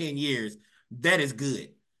music for 10 years. That is good.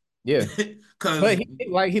 Yeah. Cause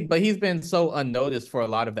But he's been so unnoticed for a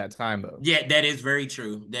lot of that time though. yeah, that is very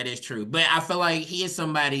true. That is true. But I feel like he is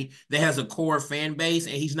somebody that has a core fan base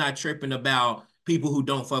and he's not tripping about people who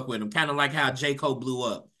don't fuck with him. Kind of like how J. Cole blew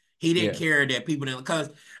up. He didn't Yeah. care that people didn't, because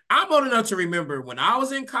I'm old enough to remember when I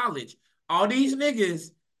was in college, all these niggas,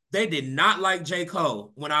 they did not like J.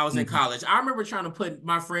 Cole when I was in Mhm. college. I remember trying to put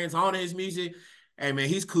my friends on his music. Hey man,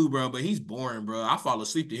 he's cool, bro, but he's boring, bro. I fall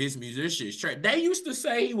asleep to his music. This shit's trash. They used to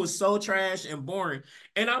say he was so trash and boring.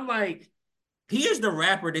 And I'm like, he is the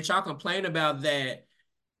rapper that y'all complain about that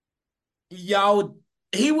y'all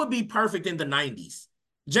he would be perfect in the 90s.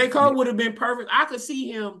 J. Yeah. Cole would have been perfect. I could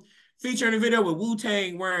see him featuring a video with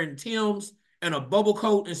Wu-Tang wearing Tim's and a bubble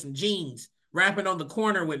coat and some jeans, rapping on the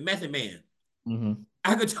corner with Method Man. Hmm.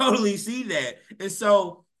 I could totally see that. And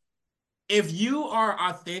so if you are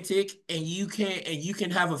authentic and you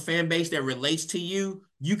can have a fan base that relates to you,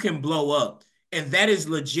 you can blow up. And that is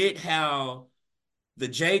legit how the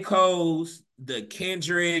J. Cole's, the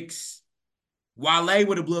Kendricks, Wale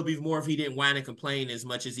would have blew up even more if he didn't whine and complain as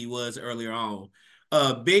much as he was earlier on.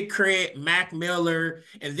 Big Crit, Mac Miller,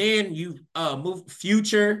 and then you move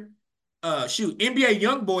Future. NBA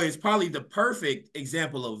YoungBoy is probably the perfect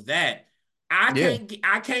example of that. Yeah.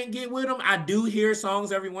 I can't get with him. I do hear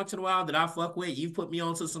songs every once in a while that I fuck with. You've put me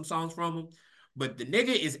on to some songs from him, but the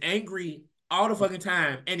nigga is angry all the fucking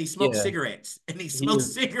time, and he smokes Yeah. cigarettes, and he He smokes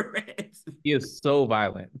is cigarettes. he is so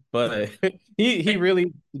violent, but he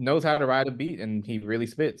really knows how to ride a beat and he really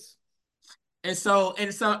spits. And so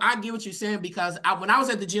I get what you're saying because when I was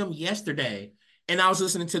at the gym yesterday and I was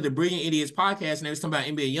listening to the Brilliant Idiots podcast and they was talking about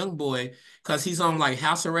NBA YoungBoy because he's on like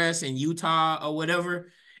house arrest in Utah or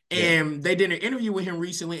whatever. Yeah. And they did an interview with him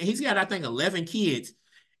recently. And he's got, I think, 11 kids.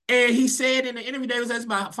 And he said in the interview, they was asked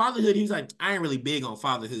about fatherhood. He was like, I ain't really big on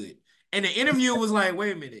fatherhood. And the interviewer was like,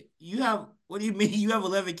 wait a minute, what do you mean you have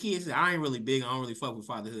 11 kids? I ain't really big. I don't really fuck with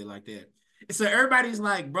fatherhood like that. And so everybody's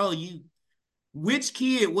like, bro, which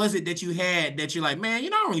kid was it that you had that you're like, man, I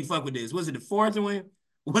don't really fuck with this? Was it the fourth one?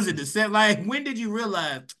 Was it the set? Like, when did you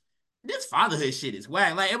realize this fatherhood shit is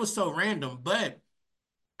whack? Like, it was so random. But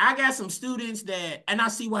I got some students that, and I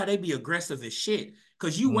see why they be aggressive as shit.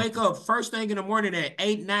 Cause you wake Mhm. up first thing in the morning at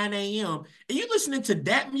 8, 9 a.m. and you listening to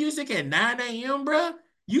that music at 9 a.m., bro.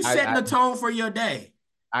 You I, setting I the tone for your day.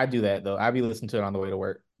 I do that though. I be listening to it on the way to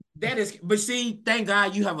work. That is, but see, thank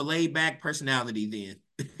God you have a laid back personality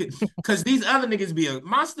then. Because these other niggas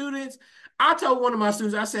my students. I told one of my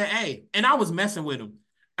students, I said, hey, and I was messing with him.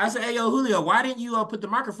 I said, hey, yo, Julio, why didn't you put the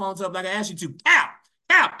microphones up like I asked you to?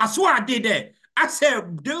 Cap, I swear I did that. I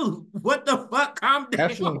said, dude, what the fuck? Calm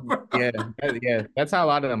That's down, bro. yeah, yeah. That's how a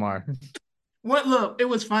lot of them are. What, look, it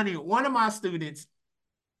was funny. One of my students,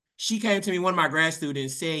 she came to me, one of my grad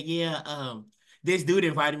students said, yeah, this dude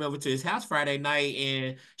invited me over to his house Friday night.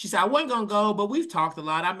 And she said, I wasn't gonna go, but we've talked a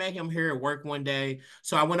lot. I met him here at work one day.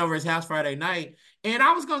 So I went over his house Friday night and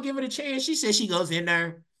I was gonna give it a chance. She said she goes in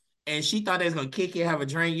there and she thought they was gonna kick it, have a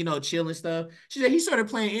drink, chill and stuff. She said he started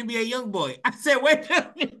playing NBA YoungBoy. I said, wait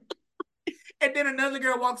a minute. And then another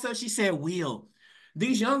girl walks up, she said, Will,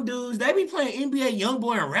 these young dudes, they be playing NBA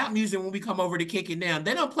YoungBoy and rap music when we come over to kick it down.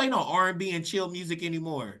 They don't play no R&B and chill music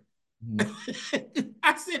anymore. Mhm.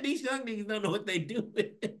 I said these young niggas don't know what they do.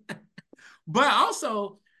 But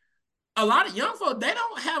also, a lot of young folk, they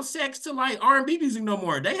don't have sex to like R&B music no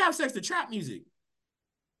more. They have sex to trap music.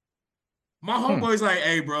 My Hmm. homeboy's like,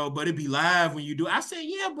 hey, bro, but it be live when you do. I said,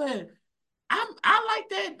 yeah, but I like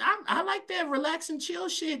that. I like that relax and chill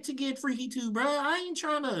shit to get freaky too, bro. I ain't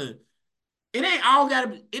trying to. It ain't all gotta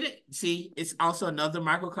be. See, it's also another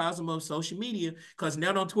microcosm of social media because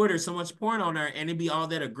now on Twitter, so much porn on there, and it be all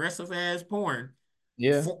that aggressive ass porn.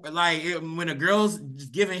 Yeah. When a girl's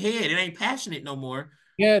just giving head, it ain't passionate no more.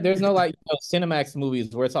 Yeah, there's no like Cinemax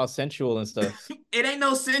movies where it's all sensual and stuff. It ain't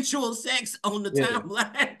no sensual sex on the Yeah.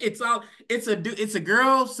 timeline. It's a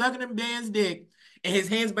girl sucking him Dan's dick, and his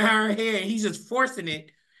hands behind her head, and he's just forcing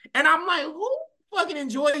it. And I'm like, who fucking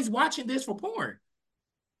enjoys watching this for porn?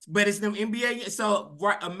 But it's them NBA. So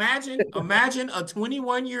right, imagine a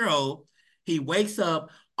 21-year-old. He wakes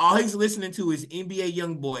up, all he's listening to is NBA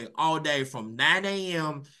YoungBoy all day from 9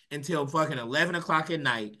 a.m. until fucking 11 o'clock at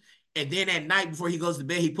night. And then at night before he goes to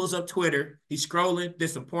bed, he pulls up Twitter. He's scrolling. Then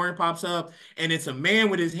some porn pops up, and it's a man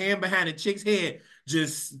with his hand behind a chick's head,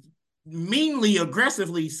 just meanly,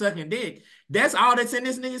 aggressively sucking dick. That's all that's in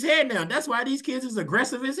this nigga's head now. That's why these kids is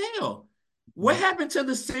aggressive as hell. What Mhm. happened to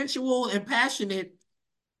the sensual and passionate?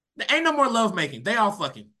 There ain't no more love making. They all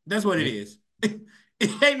fucking. That's what it Yeah. is.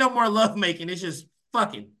 It ain't no more love making. It's just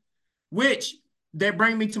fucking. Which that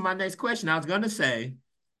bring me to my next question. I was gonna say,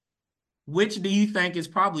 which do you think is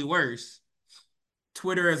probably worse?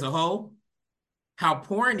 Twitter as a whole, how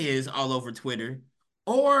porn is all over Twitter,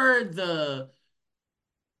 or the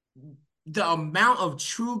amount of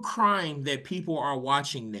true crime that people are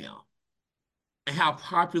watching now and how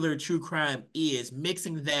popular true crime is,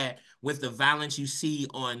 mixing that with the violence you see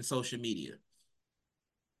on social media.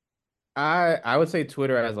 I would say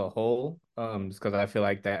Twitter as a whole, just because I feel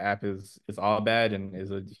like that app is all bad and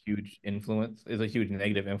is a huge influence, is a huge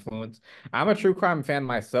negative influence. I'm a true crime fan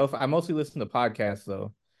myself. I mostly listen to podcasts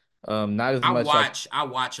though. Not as much like I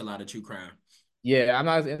watch a lot of true crime. yeah, I'm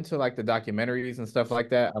not as into like the documentaries and stuff like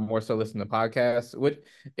that. I'm more so listening to podcasts, which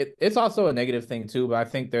it's also a negative thing too, but I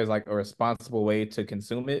think there's like a responsible way to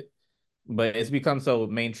consume it. But it's become so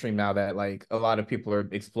mainstream now that like a lot of people are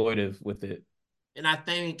exploitive with it. And I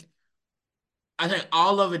think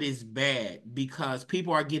all of it is bad because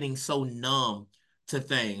people are getting so numb to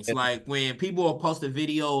things. Like when people will post a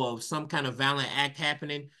video of some kind of violent act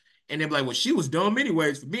happening, and they're like, "Well, she was dumb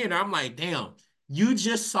anyways for being there." I'm like, "Damn, you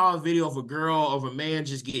just saw a video of a girl of a man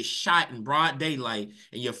just get shot in broad daylight,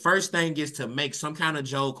 and your first thing is to make some kind of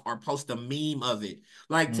joke or post a meme of it."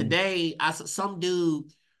 Like Mm, today, I saw some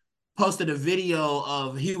dude posted a video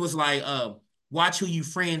of he was like, watch who you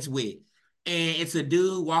friends with. And it's a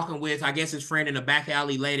dude walking with, I guess, his friend in a back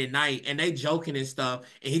alley late at night, and they joking and stuff.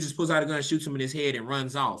 And he just pulls out a gun, shoots him in his head, and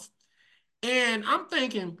runs off. And I'm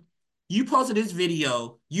thinking, you posted this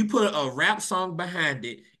video, you put a rap song behind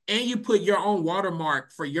it, and you put your own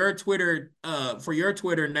watermark for your Twitter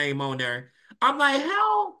name on there. I'm like,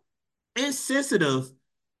 how insensitive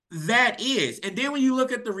that is. And then when you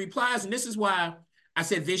look at the replies, and this is why I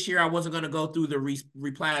said this year I wasn't going to go through the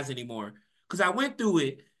replies anymore because I went through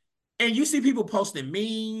it and you see people posting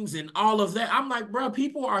memes and all of that. I'm like, bro,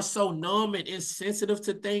 people are so numb and insensitive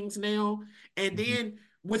to things now. And mhm, then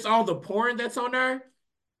with all the porn that's on there,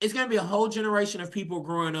 it's going to be a whole generation of people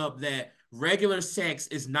growing up that regular sex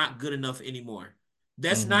is not good enough anymore.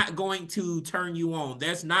 That's mhm, not going to turn you on.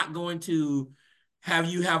 That's not going to have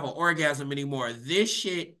you have an orgasm anymore. This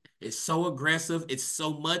shit is so aggressive. It's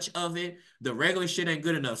so much of it. The regular shit ain't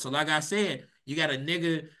good enough. So, like I said, you got a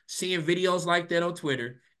nigga seeing videos like that on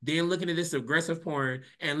Twitter, then looking at this aggressive porn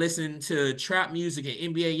and listening to trap music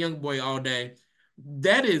and NBA YoungBoy all day.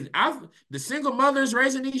 That is, I've the single mothers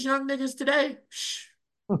raising these young niggas today.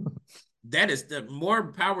 That is the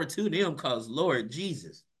more power to them, cause Lord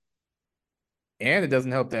Jesus. And it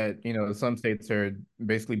doesn't help that, some states are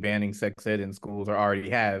basically banning sex ed in schools or already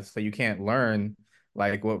have, so you can't learn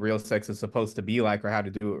like what real sex is supposed to be like or how to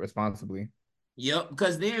do it responsibly. Yep,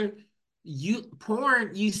 because then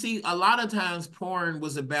you see a lot of times porn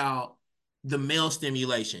was about the male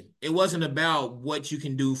stimulation. It wasn't about what you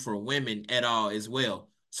can do for women at all as well.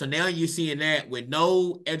 So now you're seeing that with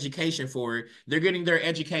no education for it. They're getting their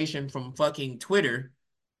education from fucking Twitter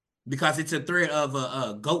because it's a thread of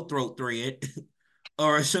a goat throat thread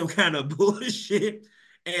or some kind of bullshit.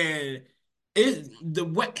 And it's the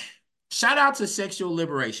what shout out to sexual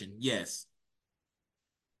liberation, yes.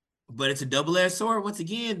 But it's a double-edged sword. Once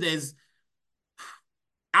again, there's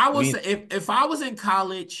I I would mean, say if I was in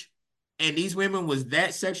college and these women was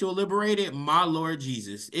that sexual liberated, my Lord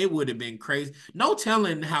Jesus, it would have been crazy. No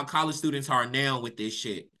telling how college students are now with this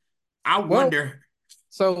shit. I well, wonder.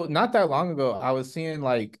 so not that long ago, I was seeing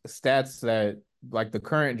like stats that like the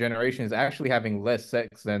current generation is actually having less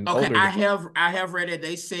sex than Okay, older. I have read it.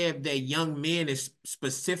 They said that young men is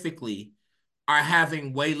specifically are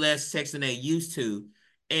having way less sex than they used to.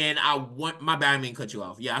 And I want my bad, I mean cut you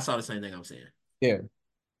off. Yeah, I saw the same thing I'm saying. Yeah.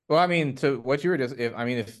 Well, I mean, to what you were just,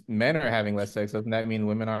 if men are having less sex, doesn't that mean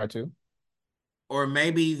women are too? Or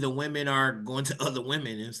maybe the women are going to other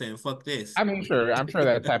women and saying, fuck this. I mean, sure, I'm sure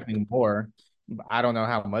that's happening more. I don't know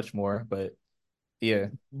how much more, but yeah,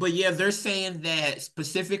 But yeah, they're saying that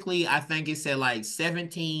specifically, I think it said like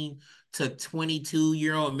 17 to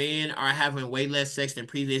 22-year-old men are having way less sex than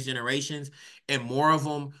previous generations, and more of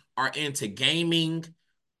them are into gaming,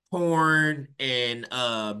 porn, and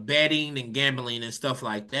betting and gambling and stuff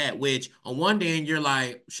like that. Which on one end you're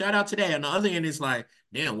like, shout out to that. On the other end, it's like,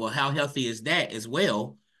 damn, well, how healthy is that as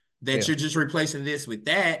well? That yeah. you're just replacing this with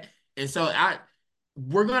that. And so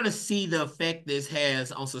we're gonna see the effect this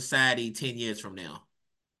has on society 10 years from now.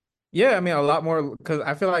 Yeah, I mean a lot more because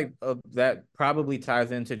I feel like that probably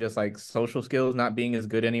ties into just like social skills not being as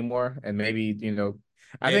good anymore, and maybe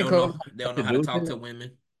I think COVID has They stuff don't know to how to do with talk it, to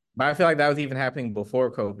women. but I feel like that was even happening before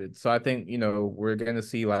COVID. So I think we're gonna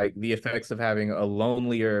see like the effects of having a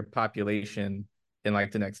lonelier population in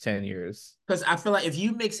like the next 10 years. Because I feel like if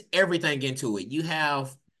you mix everything into it, you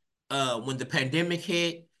have when the pandemic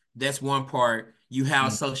hit, that's one part. You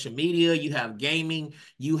have Mm, social media, you have gaming,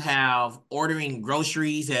 you have ordering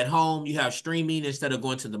groceries at home, you have streaming instead of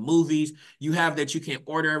going to the movies. You have that you can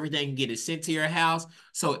order everything and get it sent to your house.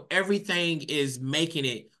 So everything is making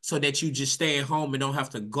it so that you just stay at home and don't have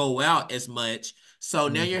to go out as much. So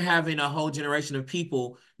now mm, you're having a whole generation of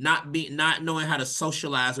people not knowing how to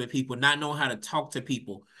socialize with people, not knowing how to talk to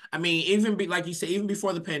people. I mean, like you said, even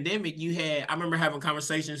before the pandemic, I remember having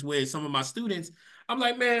conversations with some of my students. I'm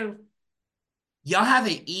like, man, y'all have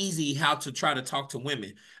it easy how to try to talk to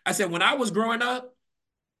women. I said, when I was growing up,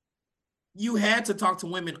 you had to talk to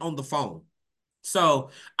women on the phone. So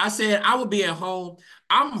I said I would be at home.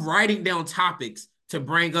 I'm writing down topics to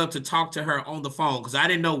bring up to talk to her on the phone because I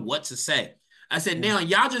didn't know what to say. I said, mm, now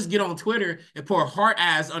y'all just get on Twitter and put heart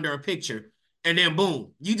eyes under a picture, and then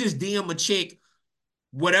boom, you just DM a chick,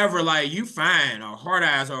 whatever, like you fine, or heart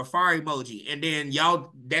eyes or a fire emoji, and then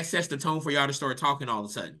y'all that sets the tone for y'all to start talking all of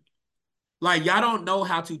a sudden. Like y'all don't know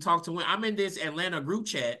how to talk to women. I'm in this Atlanta group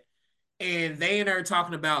chat and they and her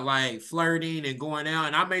talking about like flirting and going out.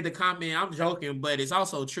 And I made the comment, I'm joking, but it's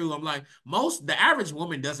also true. I'm like, the average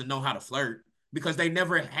woman doesn't know how to flirt because they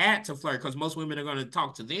never had to flirt because most women are going to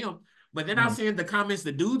talk to them. But then I mm. see the comments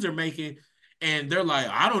the dudes are making, and they're like,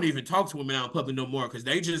 I don't even talk to women out in public no more because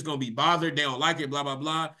they just going to be bothered. They don't like it, blah, blah,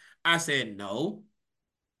 blah. I said, no.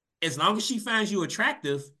 As long as she finds you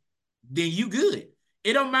attractive, then you good.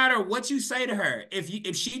 It don't matter what you say to her.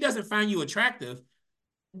 If she doesn't find you attractive,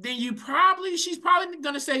 then she's probably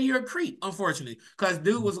gonna say you're a creep, unfortunately. Because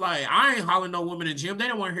dude was like, I ain't hollering no woman in the gym. They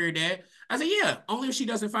don't want to hear that. I said, yeah, only if she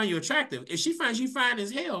doesn't find you attractive. If she finds you fine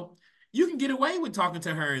as hell, you can get away with talking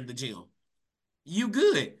to her in the gym. You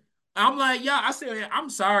good. I'm like, yeah, I said, I'm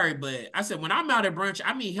sorry, but I said, when I'm out at brunch,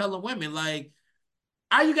 I meet hella women. Like,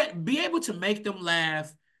 are you got be able to make them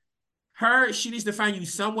laugh, she needs to find you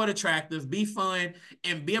somewhat attractive, be fun,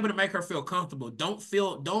 and be able to make her feel comfortable.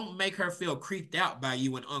 Don't make her feel creeped out by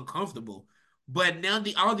you and uncomfortable. But now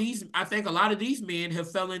I think a lot of these men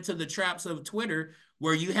have fell into the traps of Twitter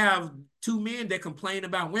where you have two men that complain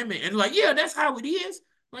about women and like, yeah, that's how it is.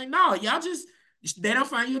 Like, no, y'all just they don't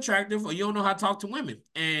find you attractive or you don't know how to talk to women.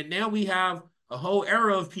 And now we have a whole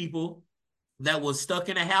era of people that was stuck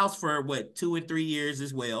in a house for what 2 and 3 years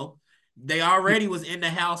as well. They already was in the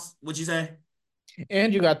house. What you say?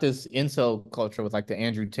 And you got this incel culture with like the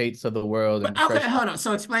Andrew Tates of the world and But okay, depression. hold on.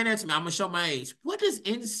 So explain that to me. I'm gonna show my age. What does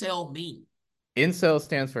incel mean? Incel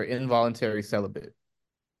stands for involuntary celibate.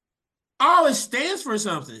 Oh, it stands for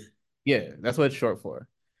something. Yeah, that's what it's short for.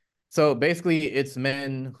 So basically, it's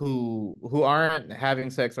men who aren't having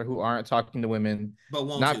sex or who aren't talking to women, But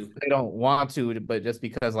want not to. because they don't want to, but just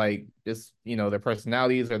because like just their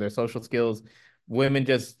personalities or their social skills, women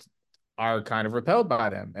just are kind of repelled by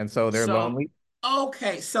them, and so they're So, lonely.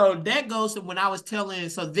 okay, so that goes to when I was telling.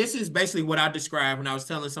 So this is basically what I described when I was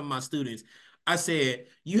telling some of my students. I said,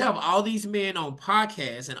 you have all these men on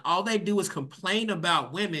podcasts, and all they do is complain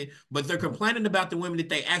about women, but they're complaining about the women that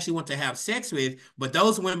they actually want to have sex with, but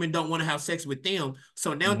those women don't want to have sex with them.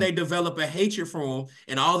 So now Mhm. they develop a hatred for them,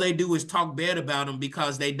 and all they do is talk bad about them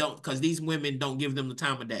because these women don't give them the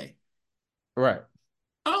time of day. Right.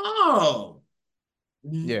 Oh,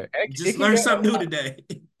 Yeah. It just can learned get something new today.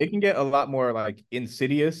 it can get a lot more like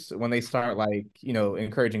insidious when they start like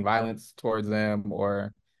encouraging violence towards them,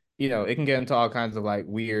 or it can get into all kinds of like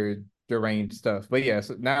weird deranged stuff. But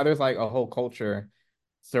yes, now there's like a whole culture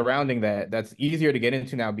surrounding that's easier to get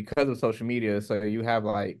into now because of social media. So you have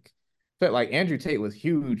like Andrew Tate was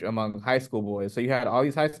huge among high school boys, so you had all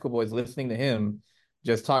these high school boys listening to him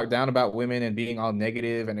just talk down about women and being all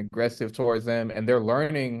negative and aggressive towards them, and they're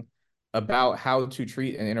learning about how to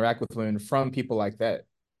treat and interact with women from people like that.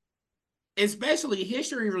 Especially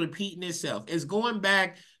history repeating itself. It's going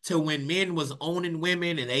back to when men was owning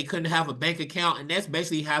women and they couldn't have a bank account, and that's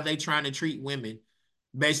basically how they trying to treat women.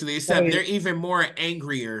 Basically, I except they're mean, even more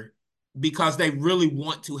angrier because they really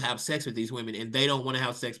want to have sex with these women and they don't want to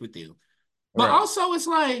have sex with them. But right. also, it's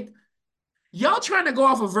like y'all trying to go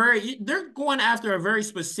off they're going after a very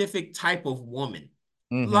specific type of woman.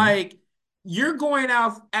 Mm-hmm. Like you're going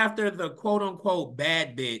out after the quote unquote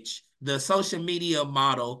bad bitch, the social media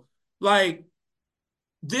model. Like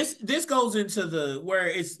this goes into the where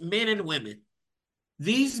it's men and women.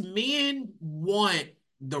 These men want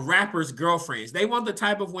the rappers' girlfriends. They want the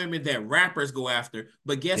type of women that rappers go after.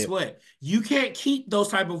 But guess Yeah. what? You can't keep those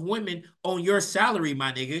type of women on your salary,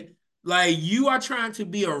 my nigga. Like you are trying to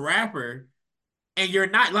be a rapper and you're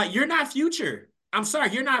not Future. I'm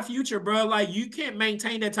sorry, you're not Future, bro. Like you can't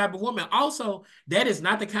maintain that type of woman. Also, that is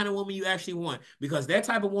not the kind of woman you actually want because that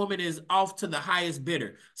type of woman is off to the highest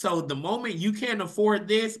bidder. So the moment you can't afford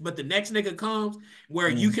this, but the next nigga comes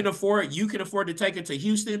where Mhm. you can afford to take her to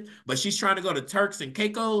Houston, but she's trying to go to Turks and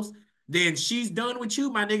Caicos, then she's done with you,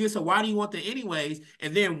 my nigga. So why do you want that anyways?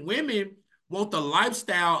 And then women want the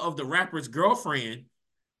lifestyle of the rapper's girlfriend,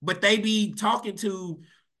 but they be talking to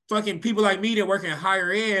fucking people like me that work in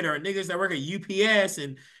higher ed or niggas that work at UPS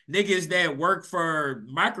and niggas that work for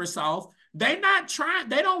Microsoft. They not trying,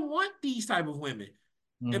 they don't want these type of women.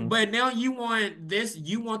 Mhm. But now you want this,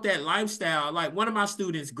 you want that lifestyle. Like one of my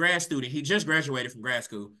students, grad student, he just graduated from grad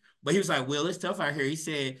school. But he was like, Will, it's tough out here. He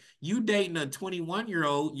said, you dating a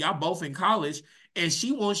 21-year-old, y'all both in college, and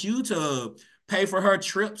she wants you to pay for her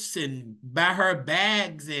trips and buy her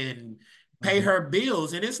bags and pay Mhm. her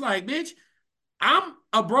bills. And it's like, bitch, I'm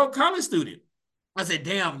a broke college student. I said,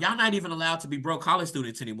 damn, y'all not even allowed to be broke college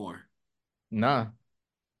students anymore. Nah,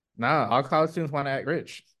 nah. All college students want to act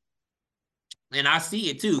rich. And I see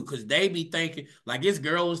it too, because they be thinking, like this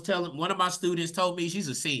girl was telling one of my students told me she's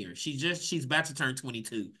a senior. She's about to turn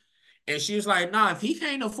 22. And she was like, nah, if he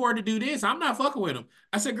can't afford to do this, I'm not fucking with him.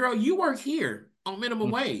 I said, girl, you work here on minimum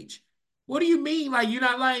Mm. wage. What do you mean? Like you're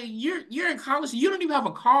not like you're in college, you don't even have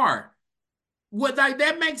a car. What like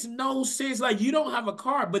that makes no sense. Like you don't have a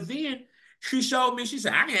car. But then she showed me, she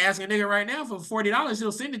said, I can ask a nigga right now for $40,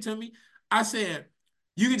 he'll send it to me. I said,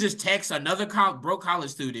 you can just text another broke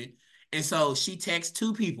college student. And so she texts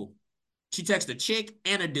two people. She texts a chick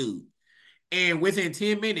and a dude. And within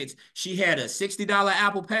 10 minutes, she had a $60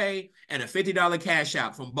 Apple Pay and a $50 cash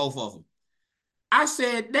out from both of them. I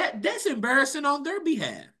said, that's embarrassing on their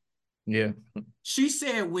behalf. Yeah. She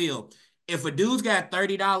said, Will, if a dude's got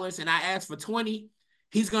 $30 and I ask for 20,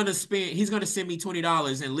 he's gonna send me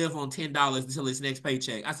 $20 and live on $10 until his next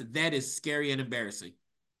paycheck. I said, that is scary and embarrassing.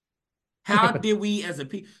 How did we as a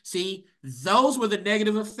people see those were the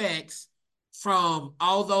negative effects from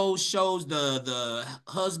all those shows, the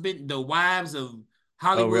husband, the wives of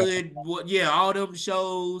Oh, real. Hollywood, yeah, all them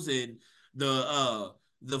shows and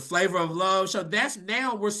the flavor of love show. That's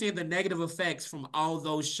now we're seeing the negative effects from all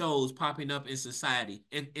those shows popping up in society,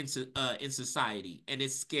 in society, and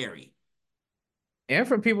it's scary. And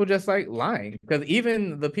from people just like lying, because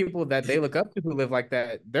even the people that they look up to who live like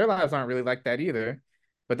that, their lives aren't really like that either.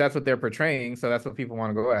 But that's what they're portraying, so that's what people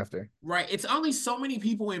want to go after. Right. It's only so many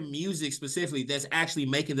people in music specifically that's actually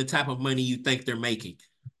making the type of money you think they're making.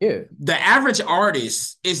 Yeah. The average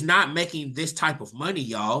artist is not making this type of money,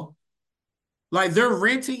 y'all. Like they're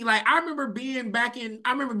renting. Like I remember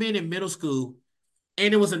being in middle school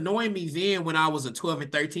and it was annoying me then when I was a 12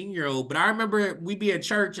 and 13-year-old. But I remember we be at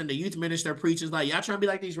church and the youth minister preaches like, y'all trying to be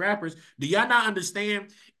like these rappers. Do y'all not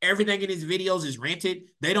understand everything in these videos is rented?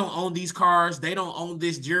 They don't own these cars. They don't own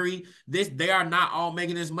this jewelry. They are not all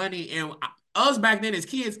making this money. And us back then as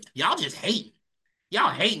kids, y'all just hate.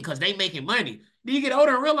 Y'all hating because they making money. Then you get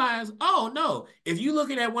older and realize, oh no, if you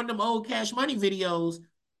looking at one of them old Cash Money videos,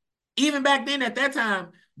 even back then at that time,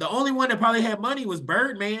 the only one that probably had money was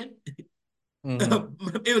Birdman. Hmm.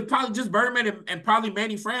 It was probably just Birdman and probably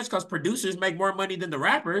Manny Fresh because producers make more money than the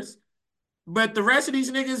rappers. But the rest of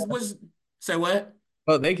these niggas was say what?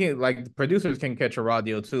 Well, they can like producers can catch a raw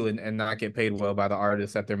deal too and not get paid well by the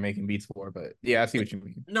artists that they're making beats for. But yeah, I see what you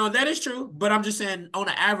mean. No, that is true. But I'm just saying, on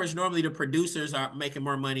the average, normally the producers are making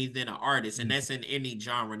more money than an artist, and that's in any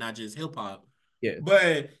genre, not just hip hop. Yeah.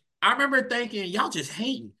 But I remember thinking, y'all just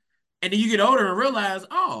hating. And then you get older and realize,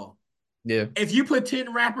 oh, Yeah. if you put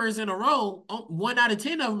 10 rappers in a row, one out of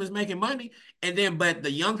 10 of them is making money. And then, but the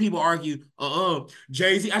young people argue,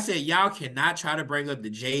 Jay-Z. I said, y'all cannot try to bring up the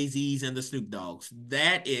Jay-Z's and the Snoop Dogs.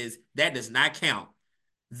 That does not count.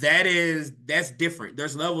 That's different.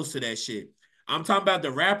 There's levels to that shit. I'm talking about the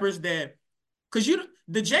rappers that, because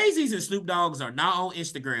the Jay-Z's and Snoop Dogs are not on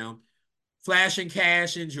Instagram flashing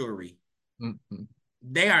cash and jewelry. Mm-hmm.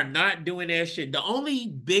 They are not doing that shit. The only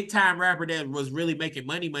big time rapper that was really making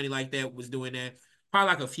money like that was doing that. Probably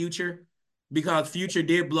like a Future, because Future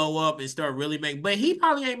did blow up and start really making, but he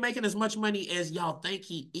probably ain't making as much money as y'all think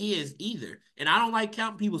he is either. And I don't like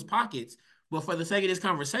counting people's pockets, but for the sake of this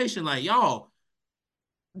conversation, like y'all,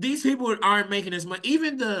 these people aren't making as much.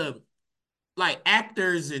 Even the like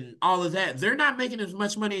actors and all of that, they're not making as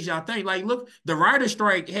much money as y'all think. Like, look, the writer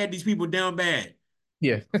strike had these people down bad.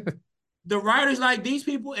 Yeah. The writers like these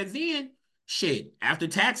people, and then shit after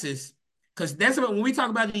taxes, because that's what when we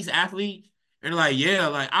talk about these athletes, and like yeah,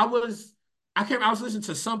 like I was listening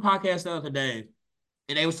to some podcast the other day,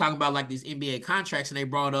 and they was talking about like these NBA contracts, and they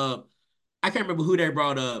brought up I can't remember who they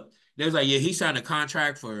brought up. They was like, yeah, he signed a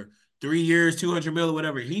contract for 3 years, 200 mil or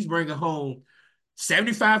whatever. He's bringing home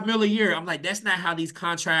 75 mil a year. I'm like, that's not how these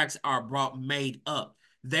contracts are brought made up.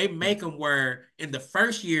 They make them where in the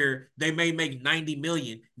first year they may make 90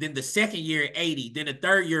 million, then the second year 80, then the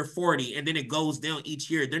third year 40, and then it goes down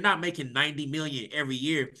each year. They're not making 90 million every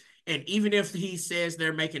year. And even if he says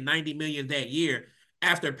they're making 90 million that year,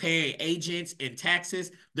 after paying agents and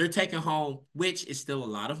taxes, they're taking home, which is still a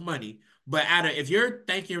lot of money. But out of if you're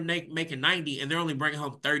thinking you're making 90 and they're only bringing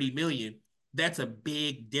home 30 million, that's a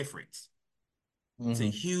big difference. It's a Hmm.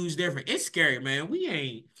 huge difference. It's scary, man. We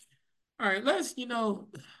ain't all right. Let's, I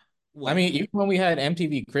what? mean, even when we had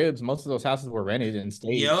MTV Cribs, most of those houses were rented and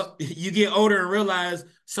staged. Yep. You get older and realize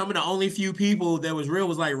some of the only few people that was real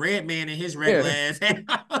was like Redman and his regular Yeah, ass.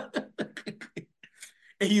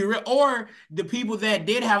 Or the people that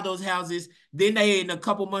did have those houses, then they in a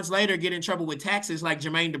couple months later get in trouble with taxes like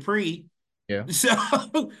Jermaine Dupri. yeah.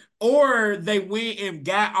 So, or they went and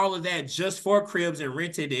got all of that just for Cribs and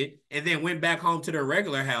rented it, and then went back home to their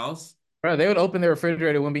regular house. Bro, they would open their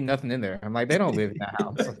refrigerator, wouldn't be nothing in there. I'm like, they don't live in that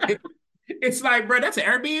house. It's like, bro, that's an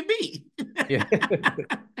Airbnb. Yeah.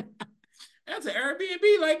 That's an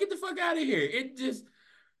Airbnb. Like, get the fuck out of here. It just,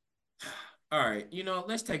 all right,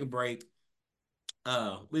 let's take a break.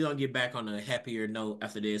 We're gonna get back on a happier note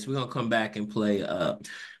after this. We're gonna come back and play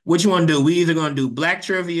what you wanna do? We either gonna do black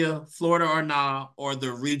trivia, Florida or nah, or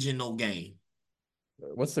the regional game.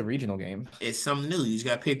 What's the regional game? It's something new. You just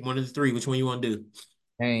gotta pick one of the three. Which one you wanna do?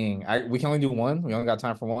 Dang, we can only do one. We only got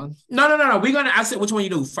time for one. No, no, no, no. I said which one you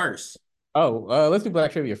do first. Oh, let's do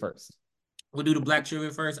Black Trivia first. We'll do the black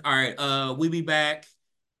trivia first. All right. We'll be back.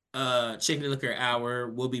 Chicken and liquor hour.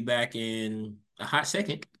 We'll be back in a hot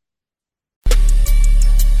second.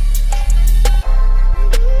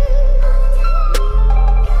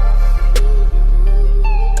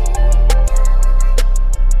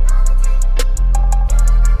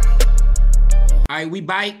 All right, we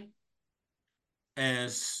bite,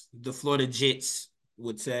 as the Florida Jits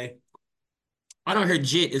would say. I don't hear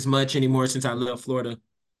jit as much anymore since I left Florida.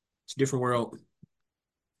 It's a different world.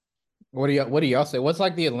 What do y'all say? What's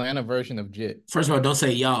like the Atlanta version of JIT? First of all, don't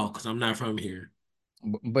say y'all because I'm not from here.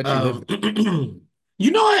 But you live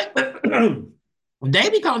You know what? They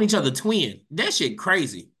be calling each other twin. That shit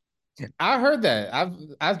crazy. there. I heard that.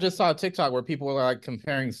 I've just saw a TikTok where people were like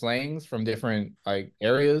comparing slangs from different like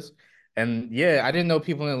areas. And yeah, I didn't know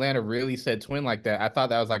people in Atlanta really said twin like that. I thought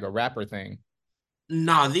that was like a rapper thing.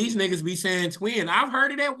 Nah, these niggas be saying twin. I've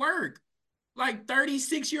heard it at work. Like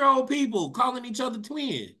 36-year-old people calling each other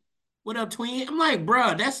twin. What up, twin? I'm like,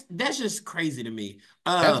 bro, that's just crazy to me.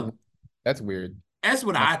 That's Uh, that's weird. that's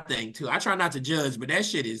what Like, I think too. I try not to judge, but that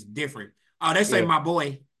shit is different. Oh, they say yeah, my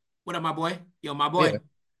boy. What up, my boy? Yo, my yeah, boy.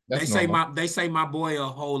 that's normal. They say my boy a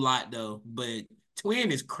whole lot though, but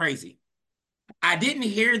twin is crazy. I didn't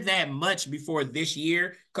hear that much before this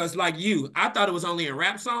year because, like you, I thought it was only in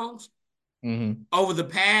rap songs. Hmm. Over the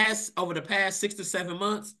past 6 to 7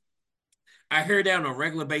 months, I hear that on a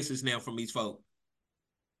regular basis now from these folks.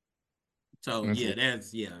 So That's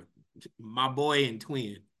yeah, weird. my boy and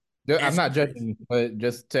twin. I'm That's not crazy. judging, but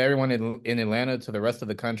just to everyone in Atlanta, to the rest of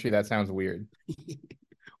the country, that sounds weird.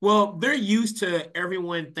 Well, they're used to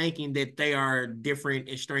everyone thinking that they are different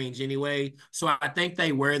and strange anyway. So I think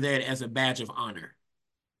they wear that as a badge of honor.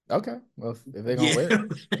 Okay, well, if they're gonna Yeah. wear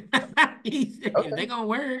it, If okay. they gonna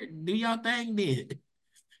wear it, do y'all thing then.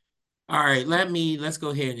 All right, let's go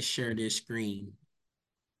ahead and share this screen.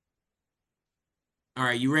 All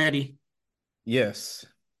right, you ready? Yes.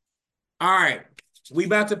 All right. We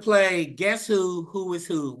about to play Guess Who is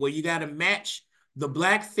Who, where you gotta match the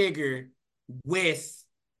black figure with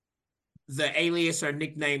the alias or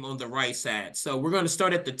nickname on the right side. So we're gonna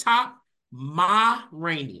start at the top. Ma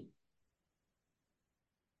Rainey.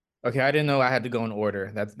 Okay, I didn't know I had to go in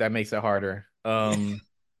order. That makes it harder.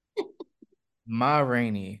 Ma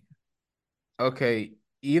Rainey. Okay,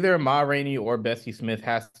 either Ma Rainey or Bessie Smith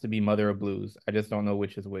has to be Mother of Blues. I just don't know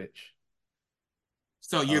which is which.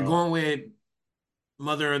 So you're Uh, going with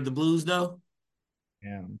Mother of the Blues, though?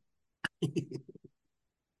 yeah.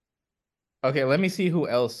 Okay, let me see who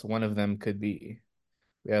else one of them could be.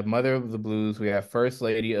 We have Mother of the Blues. We have First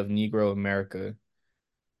Lady of Negro America.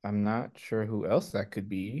 I'm not sure who else that could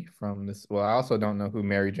be from this. Well, I also don't know who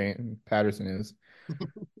Mary Jane Patterson is.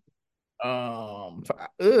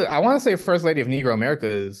 I want to say First Lady of Negro America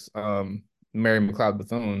is Mary McLeod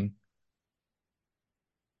Bethune.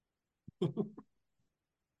 Let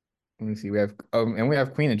me see. And we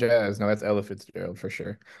have Queen of Jazz. No, that's Ella Fitzgerald for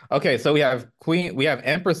sure. Okay, so we have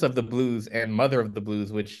Empress of the Blues and Mother of the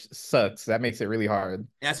Blues, which sucks. That makes it really hard.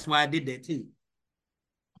 That's why I did that too.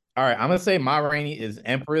 All right, I'm gonna say Ma Rainey is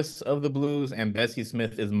Empress of the Blues and Bessie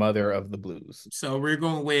Smith is Mother of the Blues. So we're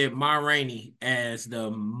going with Ma Rainey as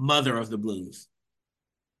the mother of the blues.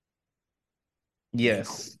 And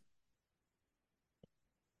Yes.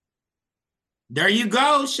 there you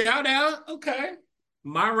go. Shout out. Okay.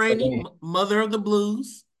 Ma So Rainey, then, mother of the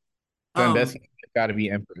blues. so then Um, Bessie Smith got to be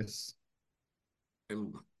Empress.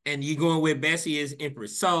 and you going with Bessie as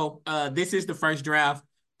Empress. So this is the first draft.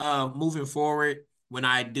 Moving forward, when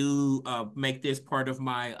I do make this part of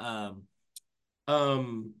my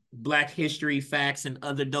Black History facts and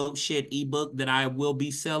other dope shit ebook that I will be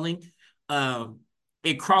selling, um,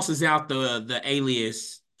 it crosses out the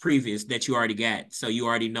alias previous that you already got. So you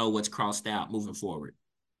already know what's crossed out moving forward.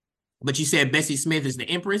 But you said Bessie Smith is the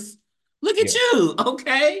Empress. Look at Yeah. you.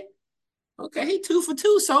 Okay. Okay, he 2 for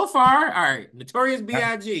 2 so far. All right, Notorious Now,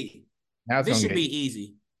 B.I.G. now it's This gonna should get be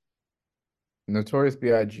easy. Notorious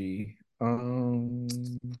B.I.G.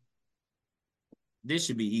 This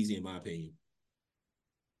should be easy in my opinion.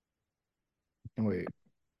 Wait.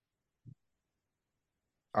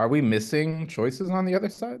 Are we missing choices on the other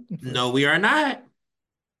side? No, we are not.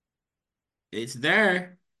 It's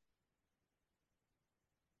there.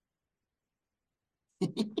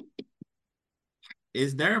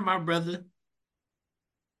 It's there, my brother.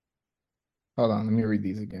 Hold on, let me read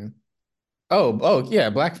these again. Oh, yeah,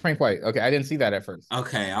 Black Frank White. Okay, I didn't see that at first.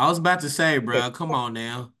 Okay, I was about to say, bro. Come on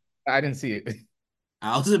now. I didn't see it.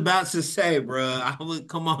 I was about to say, bro. I would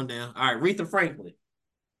come on now. All right, Aretha Franklin.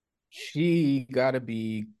 She gotta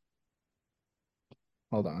be.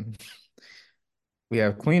 Hold on. We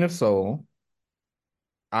have Queen of Soul.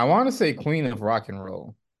 I want to say Queen of Rock and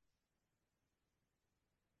Roll.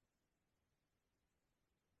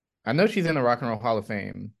 I know she's in the Rock and Roll Hall of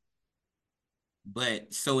Fame.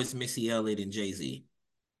 But so is Missy Elliott and Jay-Z.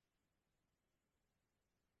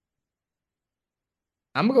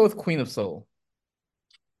 I'm gonna go with Queen of Soul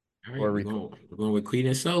All or right, we're Aretha. going we're going with Queen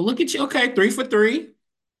and Soul. Look at you. Okay, 3 for 3.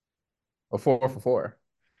 Or 4 for 4.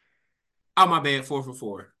 Oh, my bad. 4 for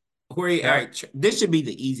 4. All Yeah. right, this should be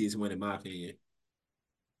the easiest one in my opinion.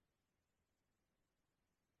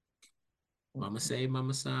 Mama say,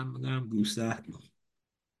 Mama side, Mama blue side.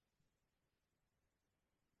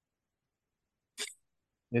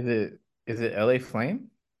 Is it LA Flame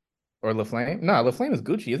or La Flame? No, La Flame is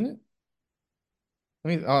Gucci, isn't it?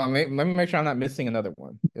 Let me make sure I'm not missing another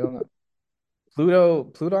one. You don't know.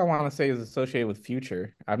 Pluto, I want to say is associated with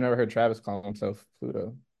Future. I've never heard Travis call himself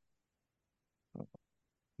Pluto.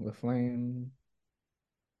 The Flame.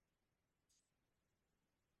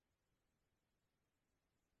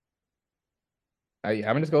 I'm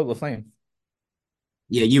gonna just go with La Flame.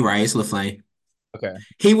 Yeah, you're right. It's LaFlame. Okay.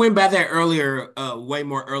 He went by that earlier, way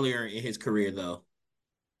more earlier in his career, though.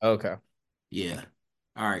 Okay. Yeah.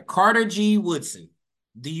 All right. Carter G. Woodson.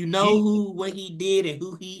 Do you know He, what he did and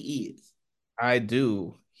who he is? I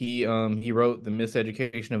do. He wrote The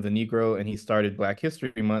Miseducation of the Negro and he started Black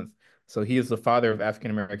History Month. So he is the father of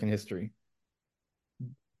African American history.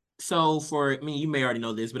 So I mean, you may already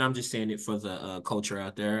know this, but I'm just saying it for the culture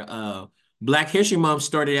out there. Black History Month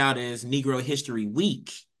started out as Negro History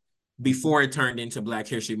Week before it turned into Black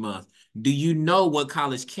History Month. Do you know what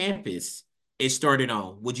college campus it started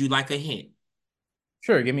on? Would you like a hint?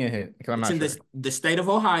 Sure, give me a hint because I'm It's not in sure. the state of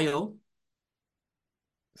Ohio.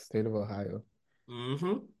 State of Ohio.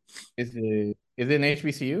 Mm-hmm. Is it an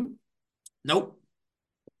HBCU? Nope,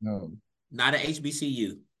 No. not a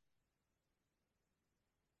HBCU.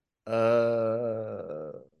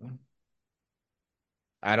 Uh,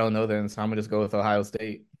 I don't know then, so I'm gonna just go with Ohio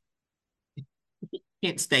State.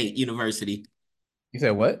 Kent State University. You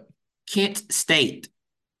said what? Kent State.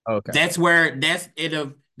 Okay. That's where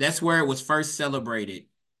it was first celebrated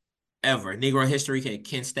ever. Negro history at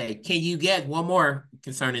Kent State. Can you get one more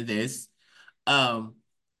concerning this? Um,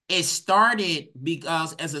 it started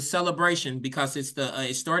because as a celebration because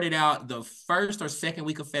it started out the first or second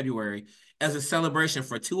week of February as a celebration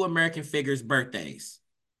for two American figures' birthdays.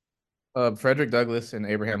 Frederick Douglass and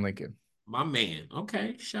Abraham Lincoln. My man.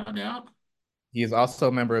 Okay, shout out. He is also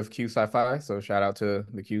a member of Q Sci-Fi, so shout out to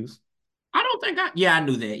the Qs. I don't think I. Yeah, I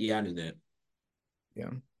knew that. Yeah, I knew that. Yeah.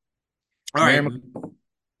 All Mary, right. Mc-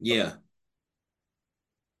 Yeah.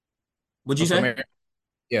 What'd you also say? Mary,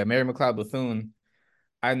 yeah, Mary McLeod Bethune.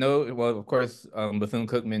 I know, well, of course,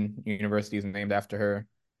 Bethune-Cookman University is named after her.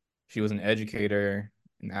 She was an educator,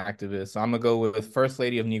 an activist. So I'm gonna go with First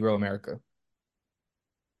Lady of Negro America.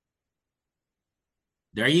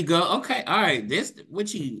 There you go. Okay. All right.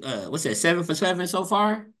 What's that? 7 for 7 so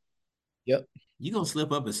far? Yep. You gonna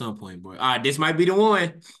slip up at some point, boy. All right, this might be the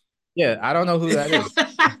one. Yeah, I don't know who that is.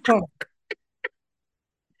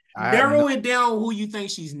 I have no. Narrow it down who you think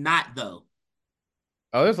she's not though,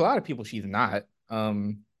 Oh, there's a lot of people she's not. She's not.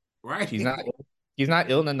 right? She's not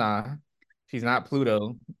Il Nana. She's not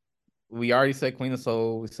Pluto. We already said Queen of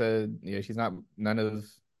Soul. We said yeah. She's not none of.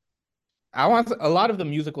 I want a lot of the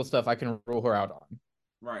musical stuff. I can rule her out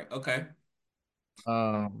Right. Okay.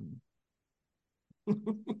 on.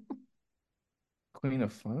 Queen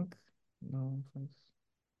of Funk. No.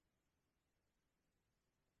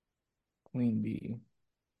 Queen Bee.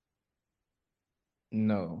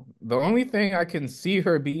 No. The only thing I can see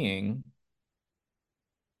her being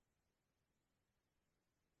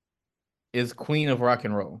is Queen of Rock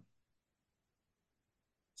and Roll.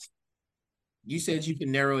 You said you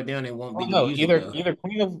can narrow it down. It won't Oh be the no, music though.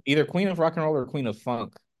 either Queen of Rock and Roll or Queen of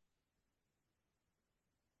Funk.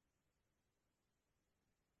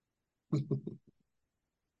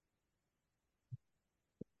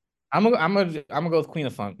 I'm gonna go with Queen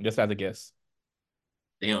of Funk just as a guess.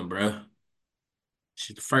 Damn, bro.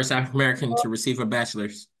 She's the first African American to receive a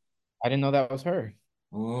bachelor's. I didn't know that was her.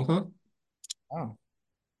 Uh-huh. Oh.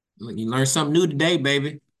 You learned something new today,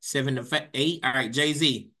 baby. 7 to 8. All right, Jay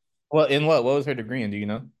Z. Well, in what? What was her degree in? Do you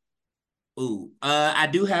know? Ooh, I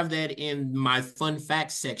do have that in my fun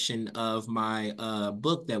facts section of my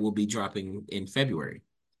book that will be dropping in February.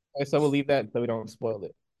 Okay, so we'll leave that so we don't spoil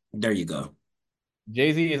it. There you go.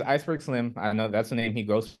 Jay-Z is Iceberg Slim. I know that's the name he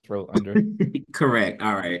ghost wrote under. Correct.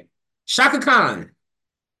 All right. Shaka Khan.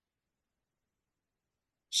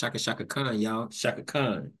 Shaka Khan, y'all. Shaka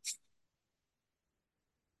Khan.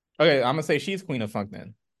 Okay, I'm gonna say she's Queen of Funk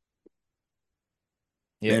then.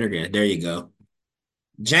 Yep. Better get. There you go.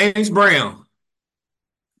 James Brown.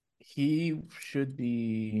 He should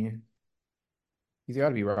be. He's got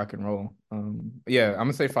to be rock and roll. Yeah, I'm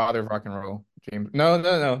gonna say father of rock and roll. James. No,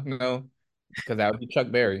 no, no, no, because that would be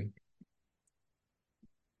Chuck Berry.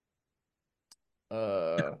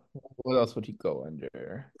 What else would he go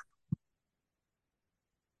under?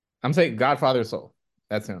 I'm saying Godfather of Soul.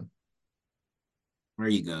 That's him. There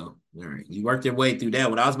you go. All right. You worked your way through that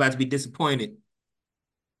one. I was about to be disappointed.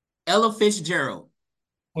 Ella Fitzgerald.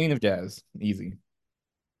 Queen of Jazz. Easy.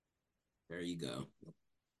 There you go.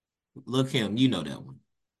 Look him. You know that one.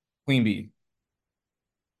 Queen Bee.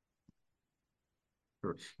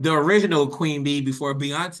 The original Queen Bee before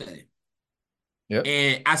Beyonce. Yep.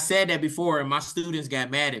 And I said that before, and my students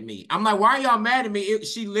got mad at me. I'm like, why are y'all mad at me?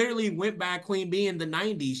 She literally went by Queen Bee in the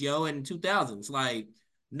 90s, yo, and 2000s. Like,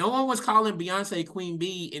 no one was calling Beyonce Queen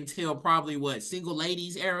Bee until probably what, Single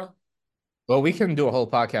Ladies era? Well, we can do a whole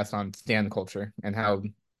podcast on stan culture and how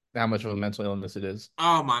much of a mental illness it is.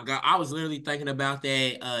 Oh my God. I was literally thinking about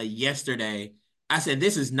that yesterday. I said,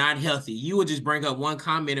 this is not healthy. You would just bring up one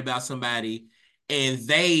comment about somebody and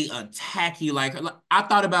they attack you like I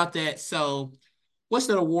thought about that. So what's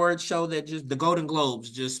the award show that just the Golden Globes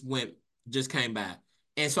just came by.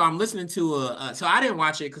 And so I'm listening to so I didn't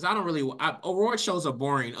watch it because I don't really award shows are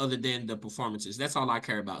boring other than the performances. That's all I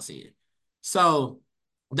care about seeing. So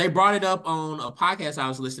they brought it up on a podcast I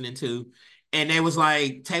was listening to, and they was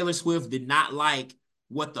like Taylor Swift did not like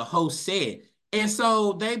what the host said. And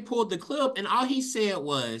so they pulled the clip, and all he said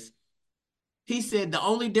was, he said the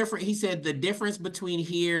only different. He said the difference between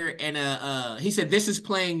here and he said this is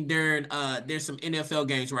playing during there's some NFL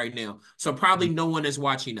games right now, so probably no one is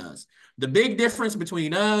watching us. The big difference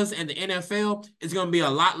between us and the NFL is going to be a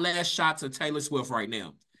lot less shots of Taylor Swift right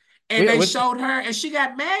now. And Yeah, they showed her, and she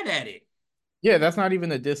got mad at it. yeah, that's not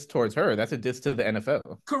even a diss towards her. That's a diss to the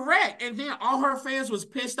NFL. Correct. And then all her fans was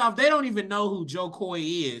pissed off. They don't even know who Joe Coy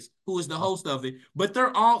is, who is the host of it. But they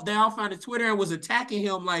all found a Twitter and was attacking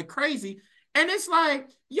him like crazy. And it's like,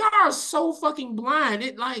 y'all are so fucking blind.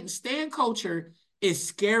 It like stan culture is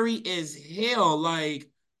scary as hell. Like,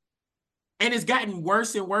 and it's gotten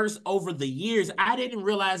worse and worse over the years. I didn't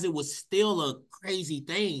realize it was still a crazy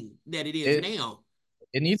thing that it is It now.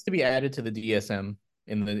 it needs to be added to the DSM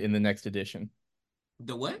in the next edition.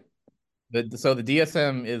 The what? So the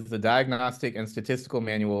DSM is the Diagnostic and Statistical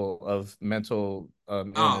Manual of Mental Oh,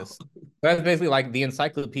 Illness. That's basically like the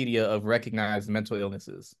encyclopedia of recognized mental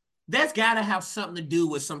illnesses. that's gotta have something to do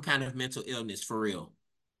with some kind of mental illness for real.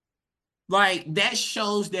 Like that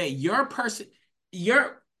shows that your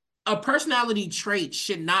a personality trait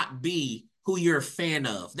should not be who you're a fan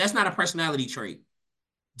of. That's not a personality trait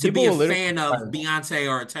to People be a will literally fan of Beyonce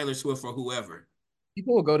or Taylor Swift or whoever.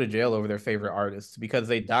 people will go to jail over their favorite artists because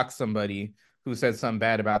they dox somebody who said something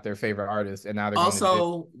bad about their favorite artist, and now they're going to jail.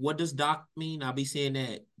 Also, what does doc mean? I'll be saying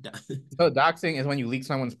that. So doxing is when you leak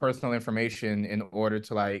someone's personal information in order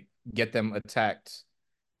to like get them attacked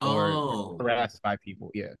or Oh, harassed by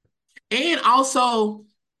people. Yeah. and also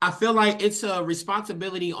I feel like it's a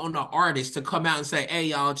responsibility on the artist to come out and say, "Hey,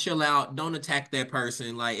 y'all, chill out. Don't attack that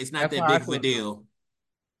person. Like, it's not That's that how I big of feel a too. deal."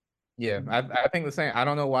 Yeah, I think the same. I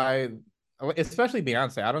don't know why, especially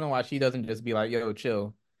Beyonce. I don't know why she doesn't just be like, "Yo,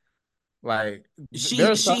 chill." Like She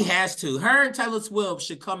there's some she has to. Her and Taylor Swift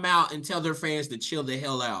should come out and tell their fans to chill the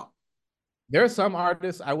hell out. there are some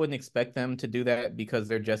artists I wouldn't expect them to do that because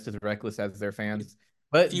they're just as reckless as their fans.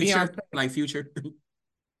 But Beyonce Future, like Future.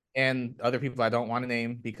 and other people I don't want to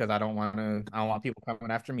name because I don't want people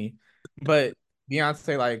coming after me. But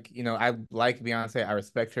Beyonce, like, I like Beyonce, I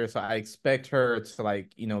respect her, so I expect her to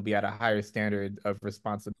like, be at a higher standard of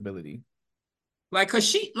responsibility. Like,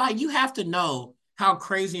 cause you have to know how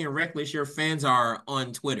crazy and reckless your fans are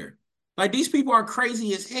on Twitter. Like, these people are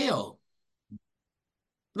crazy as hell.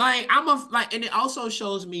 And it also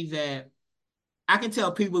shows me that I can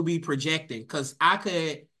tell people be projecting because I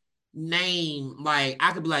could be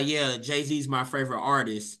like, yeah, Jay-Z's my favorite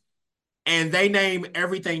artist. And they name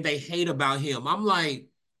everything they hate about him. I'm like,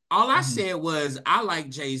 all I Mhm. said was I like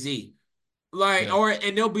Jay-Z. Like, Yeah.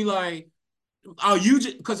 and they'll be like, oh, you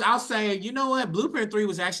just because I'll say, you know what, Blueprint 3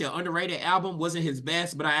 was actually an underrated album, wasn't his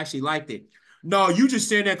best, but I actually liked it. No, you just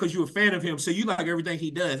saying that because you're a fan of him, so you like everything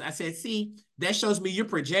he does. I said, see, that shows me you're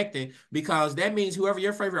projecting because that means whoever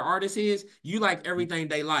your favorite artist is, you like everything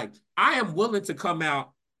they like. I am willing to come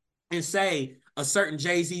out and say a certain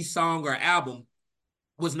Jay-Z song or album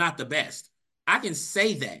was not the best. I can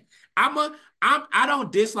say that. I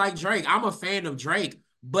don't dislike Drake. I'm a fan of Drake,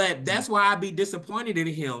 but that's why I'd be disappointed in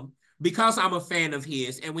him because I'm a fan of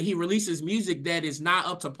his. And when he releases music that is not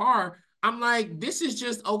up to par, I'm like, this is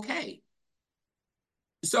just okay.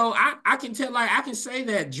 So I can tell, like, I can say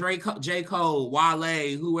that Drake, J. Cole,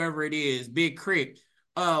 Wale, whoever it is, Big Crit.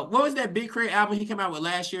 What was that Big Crit album he came out with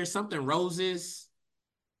last year? Something Roses.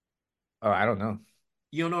 Oh, I don't know.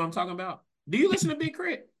 You don't know what I'm talking about? Do you listen to Big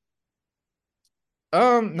Crit?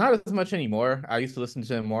 Not as much anymore. I used to listen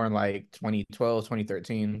to him more in like 2012,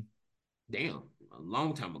 2013. Damn, a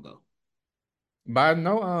long time ago. But I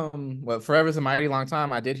know, Forever's a Mighty Long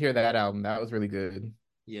Time. I did hear that album. That was really good.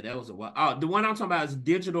 Yeah, that was a while. Oh, the one I'm talking about is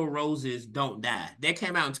Digital Roses Don't Die. That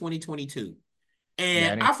came out in 2022. Yeah, I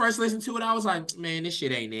And didn't. I first listened to it, I was like, man, this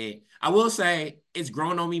shit ain't it. I will say it's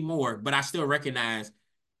grown on me more, but I still recognize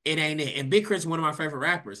it ain't it. And Big Crit's one of my favorite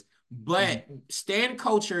rappers. Mhm. But stan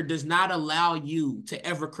culture does not allow you to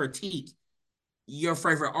ever critique your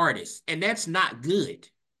favorite artist. And that's not good.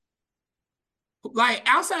 Like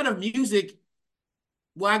outside of music,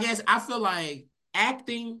 well, I guess I feel like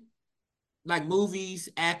acting, like movies,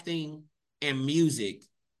 acting, and music,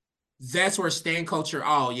 that's where stan culture,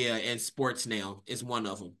 oh yeah, and sports now is one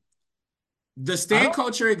of them. Does I stan don't.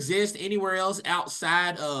 culture exist anywhere else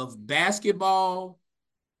outside of basketball,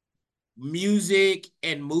 music,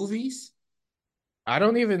 and movies? I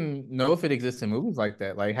don't even know if it exists in movies like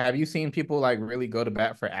that. Like, have you seen people like really go to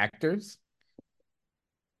bat for actors?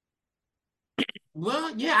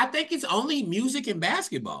 Well, yeah, I think it's only music and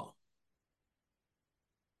basketball.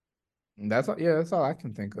 That's all, yeah, that's all I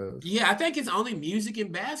can think of. Yeah, I think it's only music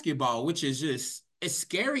and basketball, which is just it's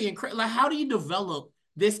scary and crazy. Like, how do you develop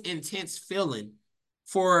this intense feeling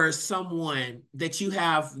for someone that you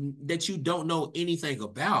don't know anything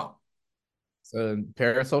about? It's a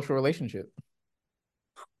parasocial relationship.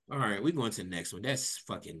 All right, we're going to the next one. That's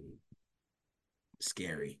fucking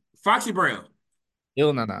scary. Foxy Brown.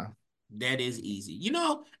 Ill Nana. That is easy. You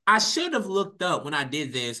know, I should have looked up when I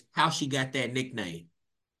did this how she got that nickname.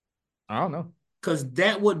 I don't know. Because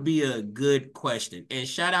that would be a good question. And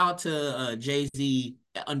shout out to Jay-Z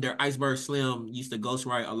under Iceberg Slim used to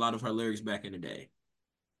ghostwrite a lot of her lyrics back in the day.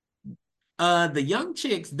 The young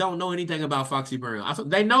chicks don't know anything about Foxy Brown.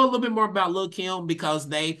 They know a little bit more about Lil Kim because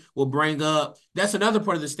they will bring up that's another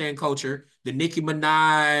part of the stan culture, the Nicki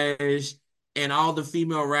Minaj and all the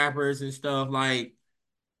female rappers and stuff like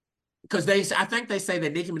because I think they say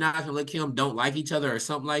that Nicki Minaj and Lil Kim don't like each other or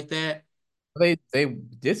something like that. They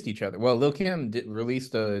dissed each other. Well, Lil Kim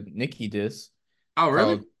released a Nicki diss Oh,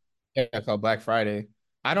 really? called called Black Friday.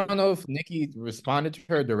 I don't know if Nicki responded to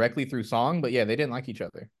her directly through song, but yeah, they didn't like each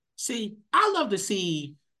other. See, I love to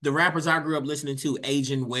see the rappers I grew up listening to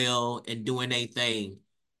aging well and doing their thing.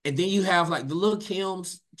 And then you have like the Lil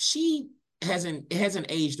Kims, she hasn't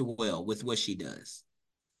aged well with what she does.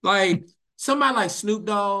 Like somebody like Snoop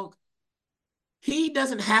Dogg, he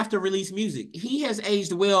doesn't have to release music. He has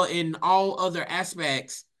aged well in all other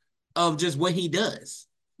aspects of just what he does.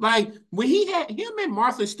 Like when he had him and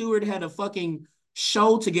Martha Stewart had a fucking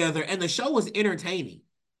show together and the show was entertaining.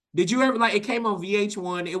 Did you ever like it came on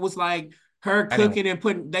VH1? It was like her I didn't. cooking and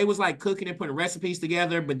putting they was like cooking and putting recipes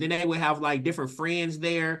together, but then they would have like different friends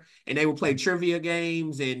there and they would play trivia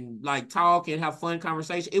games and like talk and have fun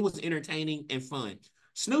conversation. It was entertaining and fun.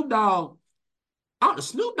 Snoop Dogg,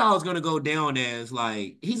 Snoop Dogg's gonna go down as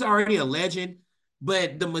like he's already a legend,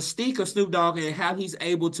 but the mystique of Snoop Dogg and how he's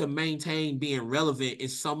able to maintain being relevant in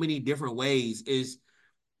so many different ways is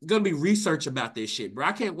gonna be research about this shit, bro.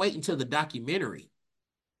 I can't wait until the documentary.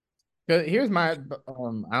 'Cause here's my I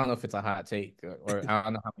don't know if it's a hot take or I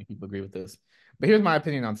don't know how many people agree with this, but here's my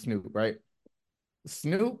opinion on Snoop, right?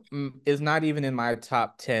 Snoop is not even in my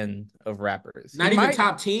top 10 of rappers. Not even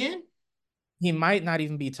top 10? He might not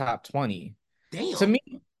even be top 20. To Damn. me,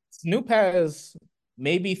 Snoop has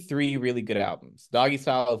maybe three really good albums. Doggy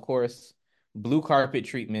Style, of course, Blue Carpet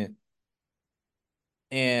Treatment,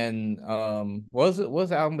 and what was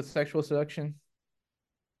the album with Sexual Seduction?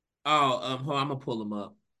 Oh, hold on, I'm gonna pull them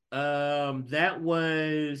up. That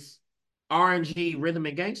was RNG Rhythm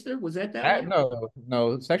and Gangster. Was that That, one?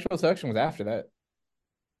 no, Sexual Seduction was after that.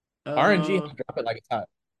 RNG had Uh, to drop it like it's hot.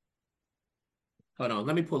 Hold on,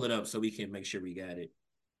 let me pull it up so we can make sure we got it.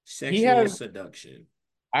 He Sexual has Seduction.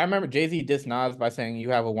 I remember Jay-Z dissed Nas by saying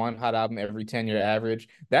you have a one hot album every 10-year average.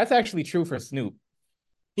 That's actually true for Snoop.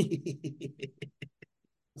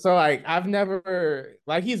 So like I've never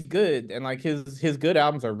like he's good and like his good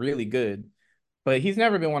albums are really good, but he's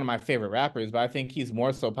never been one of my favorite rappers. But I think he's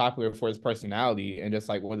more so popular for his personality and just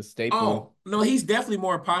like what a staple. Oh, no, he's definitely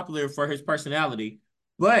more popular for his personality.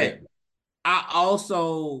 Yeah. But I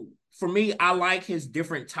also, for me, I like his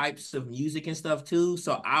different types of music and stuff too.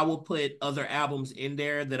 So I will put other albums in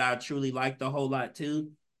there that I truly liked a whole lot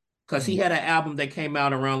too. Because he Mhm. had an album that came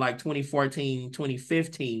out around like 2014,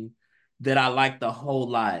 2015 that I liked a whole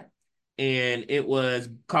lot. And it was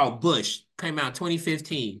called Bush, came out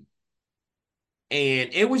 2015.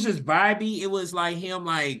 And it was just vibey. It was like him,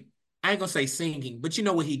 like, I ain't gonna say singing, but you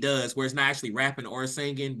know what he does, where it's not actually rapping or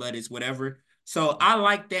singing, but it's whatever. So I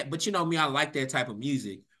like that, but you know me, I like that type of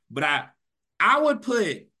music. But I would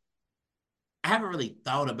put I haven't really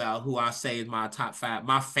thought about who I say is my top five,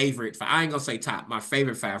 my favorite. I ain't gonna say top, my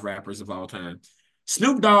favorite five rappers of all time.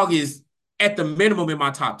 Snoop Dogg is at the minimum in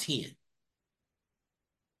my top 10.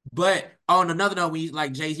 But on another note, we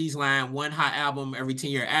like Jay-Z's line, one hot album every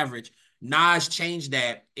 10-year average. Nas changed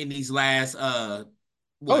that in these last Oh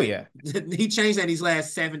what? yeah. He changed that these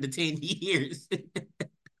last 7 to 10 years.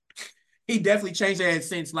 He definitely changed that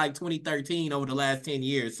since like 2013 over the last 10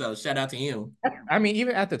 years. So shout out to him. I mean,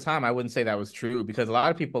 even at the time, I wouldn't say that was true because a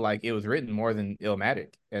lot of people like it was written more than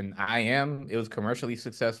Illmatic, and it was commercially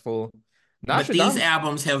successful. But these Nostradamus,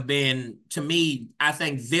 albums have been, to me, I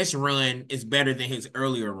think this run is better than his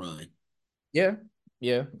earlier run. yeah,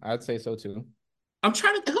 yeah, I'd say so too. I'm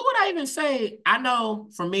trying to, who would I even say? I know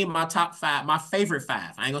for me, my top five, my favorite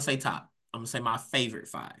five. I ain't gonna say top. I'm gonna say my favorite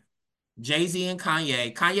five. Jay-Z and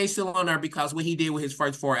Kanye. Kanye's still on there because what he did with his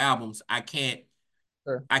first four albums,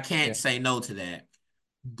 Sure. I Yeah. can't say no to that.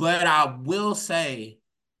 But I will say,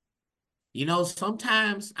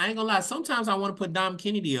 sometimes I ain't gonna lie, sometimes I want to put Dom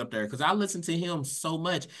Kennedy up there because I listen to him so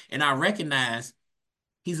much and I recognize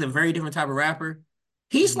he's a very different type of rapper.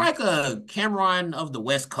 He's Mhm. like a Cameron of the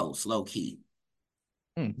West Coast, low key.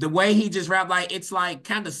 Mm. The way he just rap, like it's like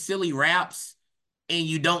kind of silly raps, and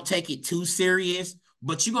you don't take it too serious,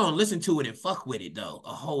 but you gonna listen to it and fuck with it though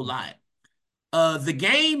a whole lot. The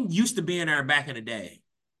Game used to be in there back in the day.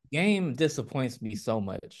 Game disappoints me so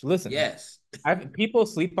much. Listen, Yes, people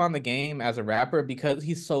sleep on the game as a rapper because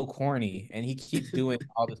he's so corny and he keeps doing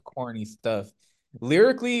all this corny stuff.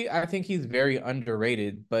 Lyrically, I think he's very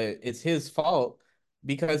underrated, but it's his fault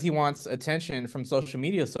because he wants attention from social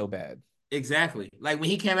media so bad. exactly. Like when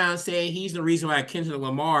he came out and said he's the reason why Kendrick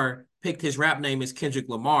Lamar picked his rap name as Kendrick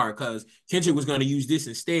Lamar because Kendrick was going to use this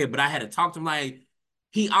instead. But I had to talk to him like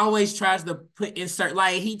he always tries to put insert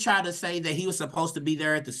like he tried to say that he was supposed to be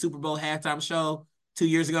there at the Super Bowl halftime show 2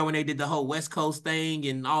 years ago when they did the whole West Coast thing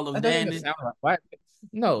and all of That doesn't that. even sound right. What?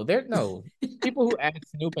 No, they're no people who ask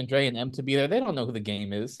Snoop and Dre and M to be there. They don't know who the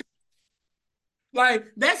game is. Like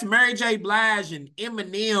that's Mary J. Blige and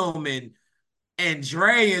Eminem and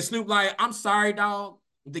Dre and Snoop. Like, I'm sorry, dog.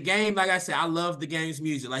 The Game, like I said, I love the Game's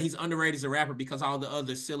music. Like he's underrated as a rapper because all the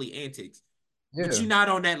other silly antics. But Yeah, you're not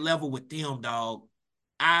on that level with them, dog.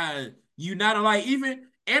 You not like even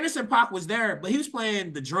Anderson .Paak was there, but he was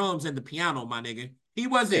playing the drums and the piano, my nigga. He yeah.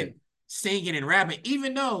 wasn't singing and rapping,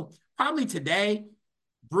 even though probably today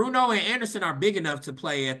Bruno and Anderson are big enough to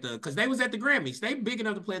play at the because they was at the Grammys. They big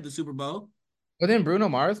enough to play at the Super Bowl. But then Bruno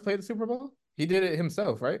Mars played the Super Bowl. He did it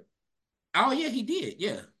himself, right? Oh yeah, he did.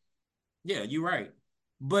 Yeah. Yeah, you're right.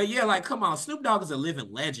 But yeah, like come on, Snoop Dogg is a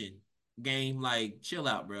living legend. game. Like, chill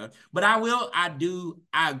out, bro. But I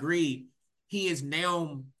agree. He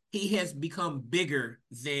has become bigger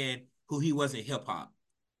than who he was in hip hop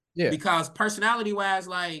Yeah. because personality wise,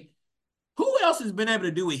 like, who else has been able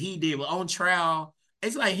to do what he did on trial?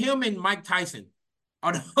 It's like him and Mike Tyson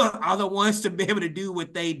are are the ones to be able to do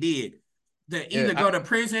what they did. To Yeah, either go to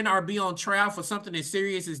prison or be on trial for something as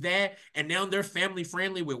serious as that, and now they're family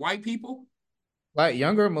friendly with white people. like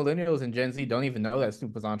younger millennials and Gen Z don't even know that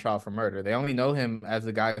Snoop was on trial for murder. They only know him as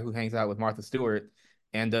the guy who hangs out with Martha Stewart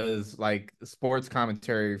and does like sports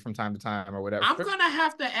commentary from time to time or whatever. I'm gonna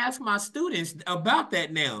have to ask my students about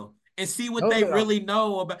that now and see what No, they they don't. really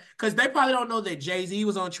know about, because they probably don't know that Jay-Z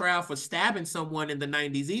was on trial for stabbing someone in the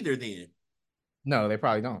 90s either then. No, they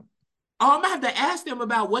probably don't. Oh, I'm gonna have to ask them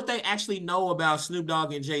about what they actually know about Snoop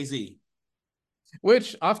Dogg and Jay-Z.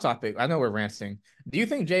 Which off topic, I know we're ranting. Do you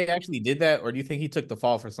think Jay actually did that, or do you think he took the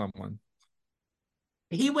fall for someone?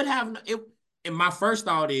 He would have it. And my first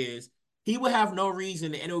thought is he would have no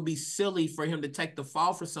reason, and it would be silly for him to take the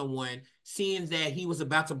fall for someone, seeing that he was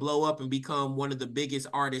about to blow up and become one of the biggest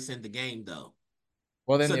artists in the game, though.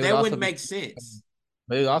 Well, then So it would that also wouldn't be, make sense.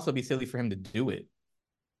 but it would also be silly for him to do it.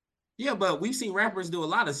 Yeah, but we've seen rappers do a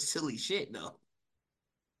lot of silly shit though.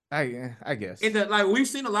 I In guess. the like, we've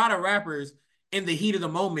seen a lot of rappers in the heat of the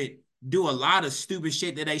moment do a lot of stupid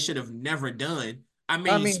shit that they should have never done. I I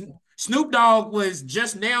mean, mean, Snoop Dogg was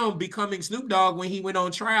just now becoming Snoop Dogg when he went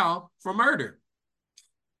on trial for murder.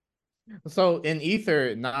 so in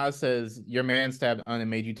Ether, Nas says your man stabbed Un and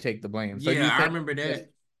made you take the blame. So do Yeah, you I think remember just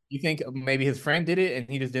that. you think maybe his friend did it and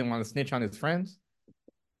he just didn't want to snitch on his friends?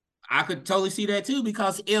 I could totally see that too,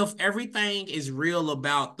 because if everything is real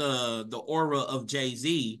about the aura of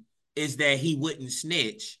Jay-Z is that he wouldn't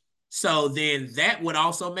snitch, so then that would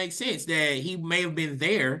also make sense that he may have been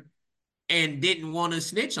there and didn't want to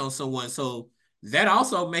snitch on someone. So that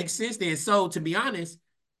also makes sense then. So to be honest,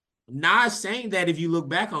 Nas saying that, if you look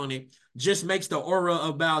back on it, just makes the aura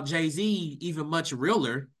about Jay-Z even much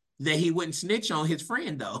realer, that he wouldn't snitch on his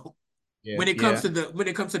friend though. Yeah, When it comes yeah.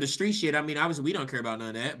 to the street shit, I mean, obviously we don't care about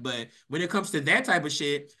none of that, but when it comes to that type of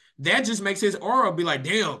shit, that just makes his aura be like,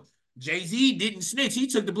 damn, Jay-Z didn't snitch. He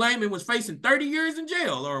took the blame and was facing 30 years in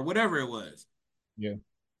jail or whatever it was. Yeah.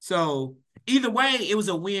 So either way, it was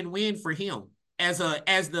a win-win for him. As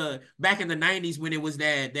the back in the 90s when it was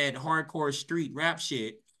that hardcore street rap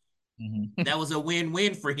shit, Mhm. that was a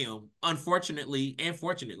win-win for him, unfortunately and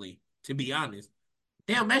fortunately, to be honest.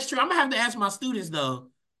 Damn, that's true. I'm gonna have to ask my students though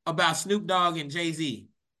about Snoop Dogg and Jay-Z.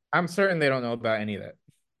 I'm certain they don't know about any of that.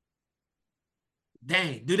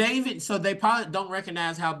 Dang, do they even? So they probably don't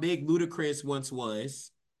recognize how big Ludacris once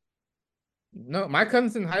was. No, my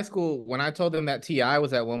cousins in high school, when I told them that T.I.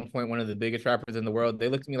 was at one point one of the biggest rappers in the world, they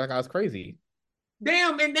looked at me like I was crazy.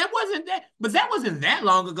 Damn, and that wasn't that, but that wasn't that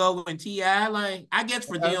long ago when Ti. Like, I guess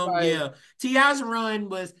for I was them, like, yeah, Ti's run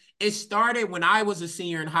was, it started when I was a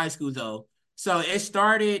senior in high school though. So it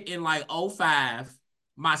started in like '05.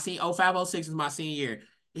 My senior '05 '06 is my senior year.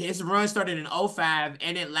 His run started in '05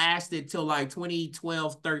 and it lasted till like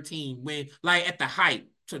 2012 13, when like at the height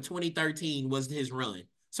to 2013 was his run.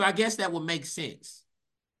 So I guess that would make sense.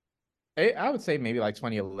 I would say maybe like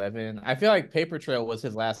 2011. I feel like Paper Trail was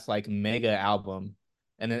his last like mega album.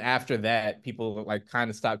 And then after that, people like kind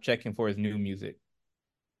of stopped checking for his new music.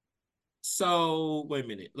 So wait a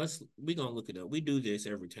minute. We gonna look it up. We do this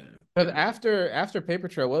every time. Because after Paper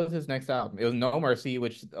Trail, what was his next album? It was No Mercy,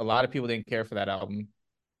 which a lot of people didn't care for that album.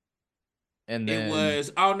 And It then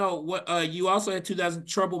was, oh no, what you also had 2000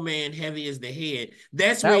 Trouble Man, Heavy as the Head.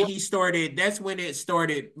 That's that when was he started, that's when it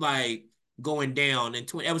started like going down, and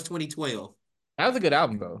that was 2012. that was a good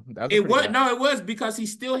album though. That was a It pretty good was, album. no, it was because he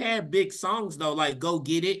still had big songs though, like Go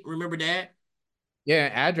Get It. Remember that? Yeah,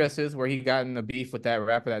 Addresses where he got in a beef with that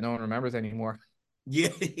rapper that no one remembers anymore. Yeah.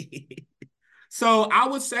 So I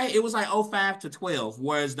would say it was like '05 to 12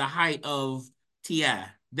 was the height of Ti.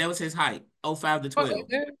 That was his height, '05 to But 12.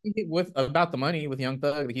 with About the Money with Young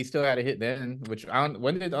Thug, he still had a hit then. Which I don't.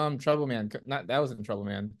 When did Trouble Man? Not that wasn't Trouble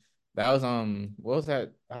Man. That was what was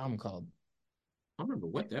that album called? I don't remember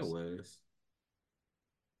what that was.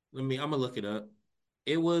 I'm gonna look it up.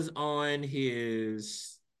 It was on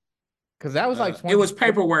his Because that was like it was 2014.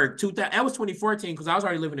 Paperwork. That was 2014 because I was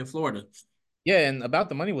already living in Florida. Yeah, and About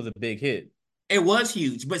the Money was a big hit. It was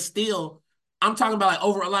huge, but still, I'm talking about like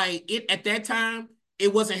over, like it at that time.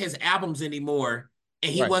 It wasn't his albums anymore,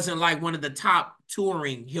 and he Right. wasn't like one of the top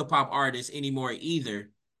touring hip hop artists anymore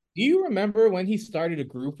either. Do you remember when he started a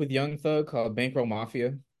group with Young Thug called Bankroll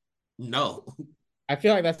Mafia? No, I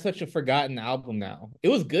feel like that's such a forgotten album now. It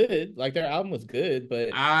was good. Like their album was good, but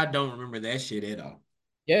I don't remember that shit at all.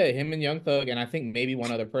 Yeah, him and Young Thug, and I think maybe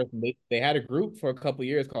one other person. They had a group for a couple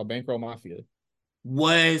years called Bankroll Mafia.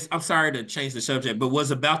 Was I'm sorry to change the subject, but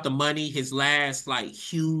was About the Money his last like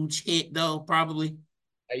huge hit though? Probably.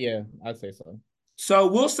 Yeah, I'd say so. So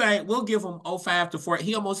we'll give him '05 to 4.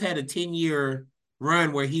 He almost had a 10-year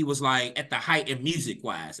run where he was like at the height in music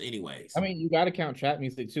wise, anyways. I mean, you got to count trap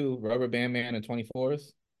music too. Rubber Band Man and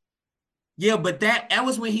 24s. Yeah, but that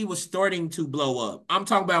was when he was starting to blow up. I'm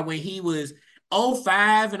talking about when he was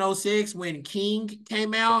 '05 and '06 when King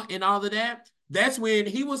came out and all of that. That's when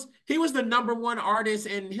he was the number one artist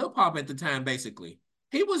in hip hop at the time, basically.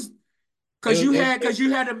 He was It was it, because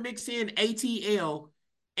you had to mix in ATL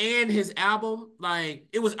and his album. Like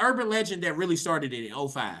it was Urban Legend that really started it in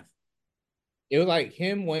 '05. it was like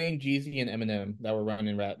him, Wayne, Jeezy, and Eminem that were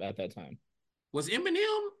running rap at that time. Was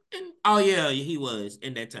Eminem in? Oh yeah, he was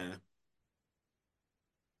in that time.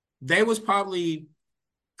 They was probably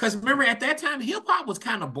because remember at that time hip hop was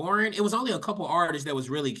kind of boring. It was only a couple artists that was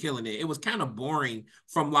really killing it. It was kind of boring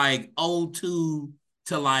from like '02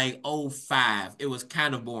 to like '05. It was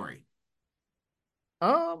kind of boring.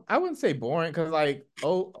 I wouldn't say boring because like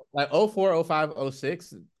oh 04, oh 05, oh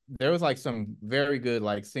 06, there was like some very good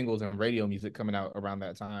like singles and radio music coming out around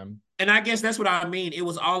that time. And I guess that's what I mean. It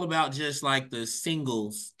was all about just like the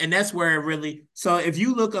singles. And that's where it really so if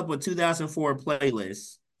you look up a 2004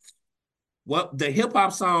 playlist, what the hip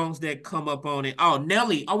hop songs that come up on it. Oh,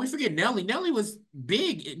 Nelly. Oh, we forget Nelly. Nelly was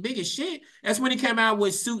big as shit. That's when he came out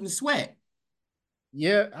with Suit and Sweat.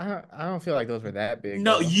 Yeah, I don't feel like those were that big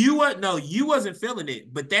No, though. you wasn't feeling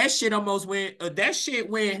it, but that shit almost went. That shit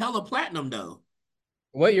went hella platinum though.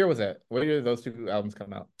 What year was that? What year did those two albums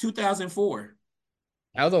come out? 2004.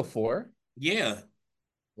 That was 04? Yeah,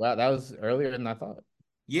 Wow, that was earlier than I thought.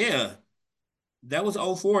 yeah, that was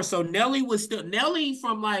 '04. So Nelly was still Nelly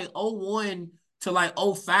from like '01 to like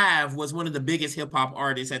 '05 was one of the biggest hip hop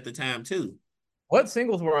artists at the time too. What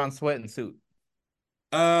singles were on Sweat and Suit?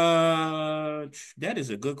 That is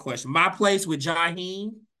a good question. My Place with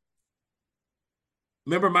Jaheim.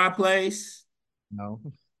 Remember My Place? No.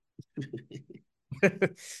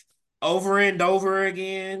 Over and Over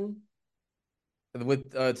Again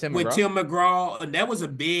With Tim with McGraw? Tim McGraw. And that was a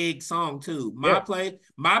big song too. Yeah.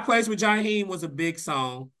 My Place with Jaheim was a big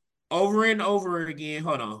song. Over and Over Again.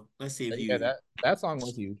 Hold on. Let's see if Yeah, you that song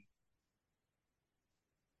was huge.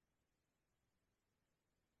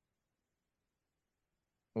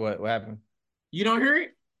 What happened? you don't hear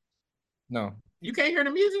it? No. You can't hear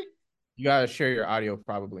the music? You gotta share your audio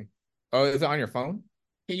probably. Oh, is it on your phone?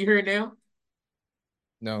 Can you hear it now?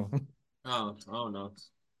 No. Oh, I don't know.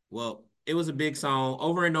 Well, it was a big song.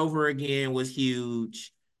 Over and Over Again was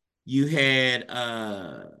huge. You had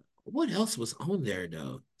what else was on there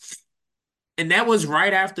though? And that was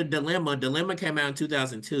right after Dilemma. Dilemma came out in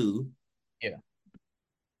 2002. Yeah.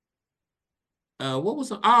 What was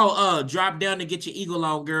Drop Down to Get Your Eagle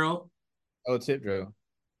On, Girl. Oh, Tip Drill.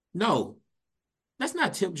 No, that's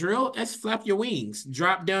not Tip Drill. That's Flap Your Wings.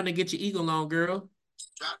 Drop Down to Get Your Eagle On, Girl.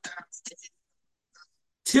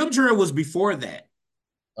 Tip Drill was before that.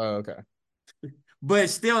 Oh, okay. But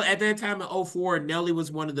still, at that time in '04, Nelly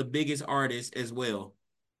was one of the biggest artists as well.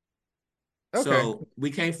 Okay. So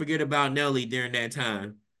we can't forget about Nelly during that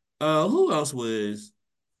time. Who else was?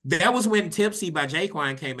 That was when Tipsy by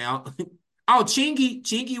Jaquan came out. Oh, Chingy.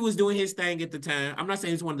 Chingy was doing his thing at the time. I'm not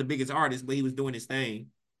saying he's one of the biggest artists, but he was doing his thing.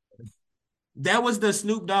 That was the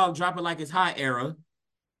Snoop Dogg dropping like it's hot era.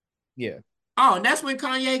 Yeah. Oh, and that's when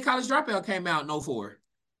Kanye College Dropout came out in '04.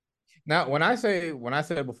 Now, when I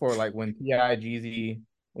said before, like when T.I., Jeezy,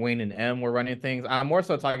 Wayne, and M were running things, I'm more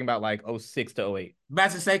so talking about like '06 to '08.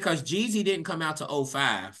 About to say, because Jeezy didn't come out to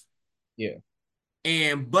 '05. Yeah.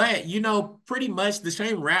 But pretty much the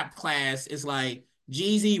same rap class is like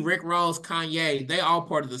Jeezy, Rick Ross, Kanye. They all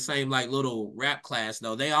part of the same like little rap class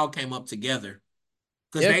though. They all came up together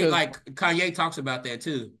because Yeah, they because like Kanye talks about that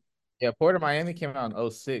too. yeah, Port of Miami came out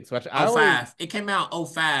in '06, which I always '05. It came out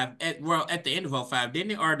 '05 at the end of '05,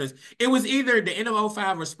 didn't it? It was either the end of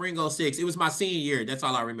 '05 or spring '06. It was my senior year. That's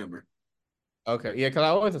all I remember. okay, yeah, because I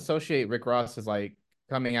always associate Rick Ross as like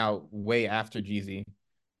coming out way after Jeezy,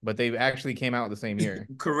 but they actually came out the same year.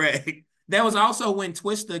 Correct. That was also when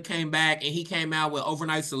Twista came back and he came out with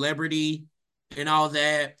Overnight Celebrity and all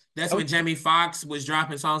that. That's Oh, when Jamie Foxx was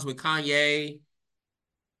dropping songs with Kanye.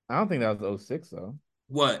 I don't think that was '06 though.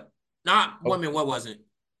 What? Not Oh, women. What was it?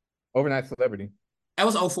 Overnight Celebrity. That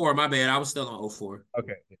was '04. My bad. I was still on '04.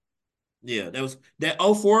 Okay. Yeah, that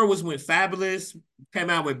 '04 was when Fabulous came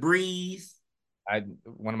out with Breeze.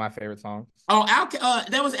 One of my favorite songs. Oh,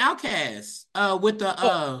 that was Outkast. With the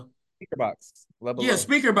Oh, Speaker Box. Love Yeah, Below.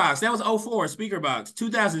 Speaker Box. That was '04. Speaker Box.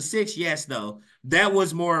 2006, yes, though. That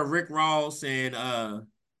was more Rick Ross and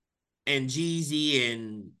Jeezy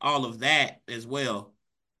and all of that as well.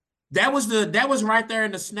 That was right there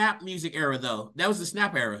in the Snap music era though. That was the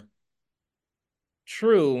Snap era.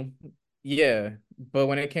 True. Yeah. But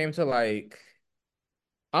when it came to like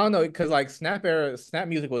I don't know, because like Snap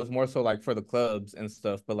music was more so like for the clubs and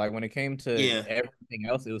stuff. But like when it came to Yeah. everything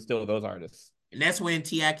else, it was still those artists. And that's when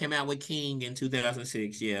T.I. came out with King in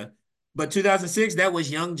 2006, yeah. But 2006 that was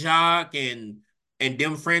Young Jock and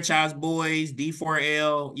them franchise boys,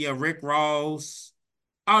 D4L, yeah, Rick Ross.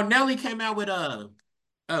 Oh, Nelly came out with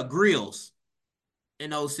Grills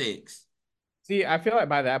in '06. See, I feel like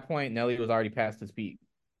by that point, Nelly was already past his peak.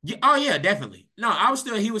 Yeah, oh yeah, definitely. No,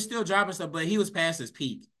 he was still dropping stuff, but he was past his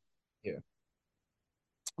peak. Yeah.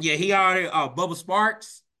 Yeah, he already Bubba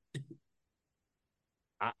Sparks,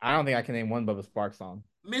 I don't think I can name one Bubba Sparks song.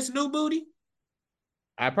 Miss New Booty.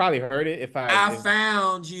 I probably heard it I if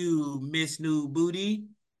found you, Miss New Booty.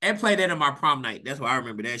 And played that on my prom night. That's why I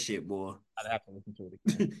remember that shit, boy. I'd have to listen to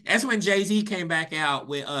it again. That's when Jay-Z came back out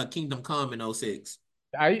with Kingdom Come in '06.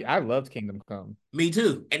 I loved Kingdom Come. Me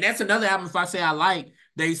too. And that's another album, if I say I like,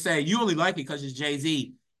 they say you only like it because it's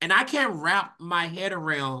Jay-Z. And I can't wrap my head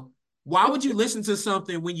around why would you listen to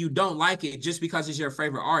something when you don't like it just because it's your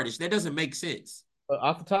favorite artist? That doesn't make sense. But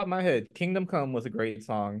off the top of my head, Kingdom Come was a great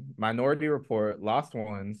song. Minority Report, Lost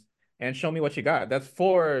Ones, and Show Me What You Got. That's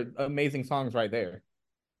four amazing songs right there.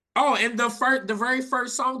 Oh, and the very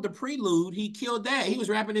first song, the prelude, he killed that. He was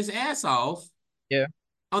rapping his ass off Yeah,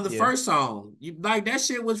 on the yeah. first song. You like that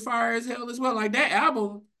shit was fire as hell as well. Like that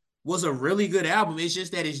album was a really good album. It's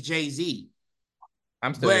just that it's Jay-Z.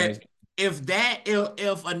 I'm still gonna. But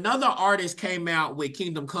if another artist came out with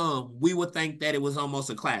Kingdom Come, we would think that it was almost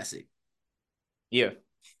a classic. Yeah.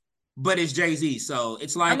 But it's Jay-Z, so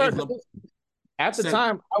it's I like if remember Le, at the so,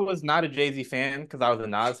 time I was not a Jay-Z fan because I was a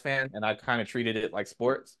Nas fan and I kind of treated it like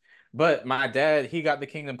sports. But my dad, he got the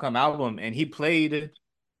Kingdom Come album and he played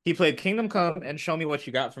Kingdom Come and Show Me What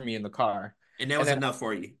You Got for me in the car. and that And was then enough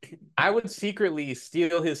for you. I would secretly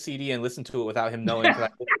steal his CD and listen to it without him knowing because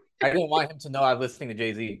I didn't want him to know I was listening to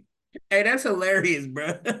Jay-Z. Hey, that's hilarious,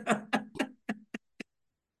 bro.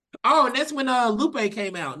 Oh, and that's when Lupe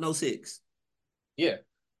came out in '06. Yeah.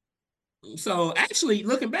 So actually,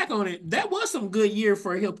 looking back on it, that was some good year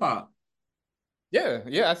for hip hop. Yeah,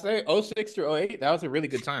 yeah, I say '06 through '08. That was a really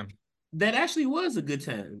good time. That actually was a good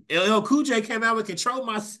time. LL Cool J came out with Control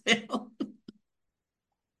Myself.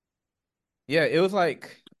 Yeah, it was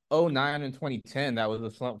like '09 and 2010 that was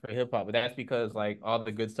a slump for hip hop, but that's because like all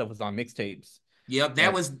the good stuff was on mixtapes. Yep,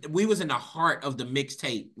 And we was in the heart of the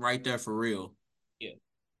mixtape right there for real. yeah,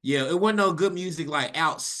 Yeah, it wasn't no good music like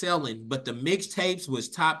outselling, but the mixtapes was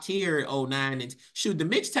top tier at '09 and shoot, the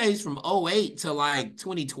mixtapes from '08 to like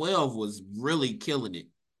 2012 was really killing it.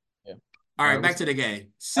 yeah. All right, back Listen, to the game. I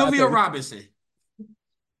Sylvia said Robinson.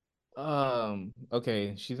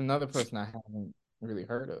 okay, she's another person I haven't really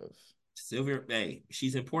heard of. Sylvia, hey,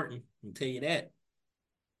 she's important. I'll tell you that.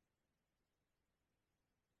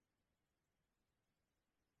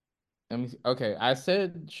 Let me see. Okay, I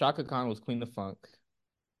said Shaka Khan was Queen of Funk.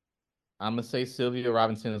 I'm gonna say Sylvia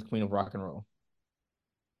Robinson is Queen of Rock and Roll.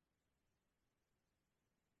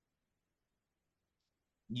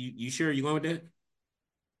 You sure you going with that?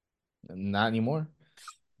 Not anymore.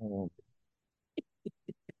 Oh.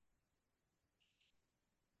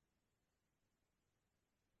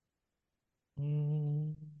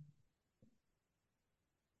 Mm,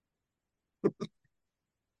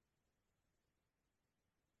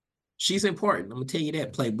 She's important. I'm gonna tell you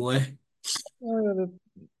that, Playboy. uh,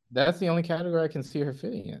 that's the only category I can see her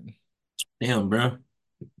fitting in. Damn, bro.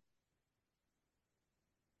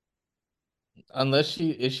 Unless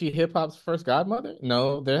she is she hip hop's first godmother?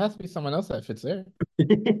 No, there has to be someone else that fits there.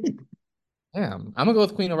 Damn, I'm gonna go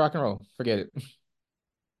with Queen of Rock and Roll. Forget it.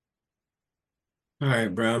 All right,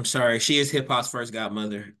 bro. I'm sorry. She is hip hop's first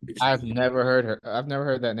godmother. I've never heard her. I've never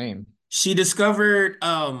heard that name. She discovered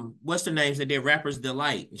what's the names that did Rapper's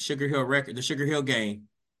Delight, Sugar Hill Record, the Sugar Hill Gang.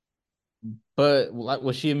 But like,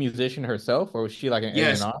 was she a musician herself, or was she like an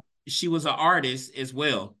Yes, A&R? she was an artist as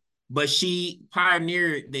well, but she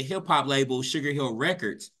pioneered the hip hop label Sugar Hill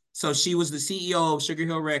Records. So she was the CEO of Sugar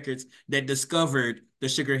Hill Records that discovered the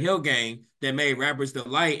Sugar Hill Gang that made Rapper's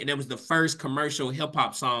Delight, and it was the first commercial hip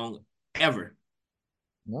hop song ever.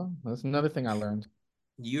 No, that's another thing I learned.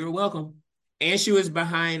 You're welcome. And she was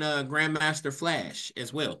behind Grandmaster Flash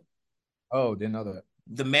as well. Oh, didn't know that.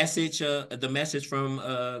 The message from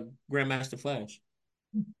Grandmaster Flash.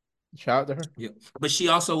 Shout out to her. Yeah. But she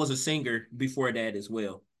also was a singer before that as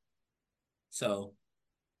well. So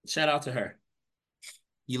shout out to her.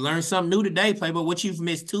 You learned something new today, Playboy. What you've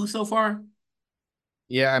missed two so far?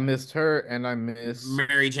 Yeah, I missed her and I miss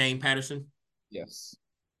Mary Jane Patterson. yes.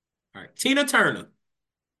 All right. Tina Turner.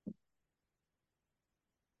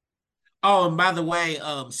 Oh, and by the way,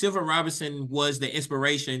 Sylvia Robinson was the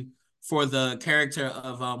inspiration for the character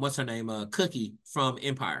of what's her name? Cookie from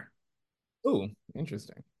Empire. Ooh,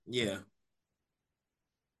 interesting. Yeah.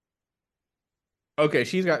 Okay,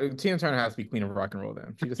 she's got Tina Turner has to be queen of rock and roll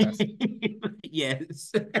then. She just has to.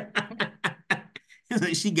 Yes.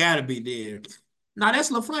 She gotta be there. Nah, that's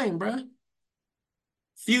LaFlame, bro.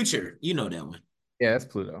 Future, you know that one. Yeah, that's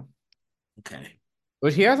Pluto. Okay.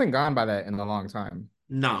 But she hasn't gone by that in a long time.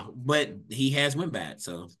 No, but he has went bad,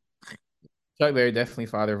 so Chuck Berry definitely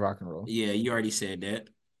father of rock and roll. yeah, you already said that.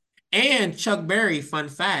 And Chuck Berry, fun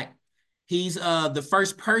fact, he's the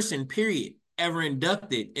first person, period, ever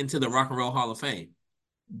inducted into the Rock and Roll Hall of Fame.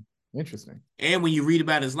 Interesting. And when you read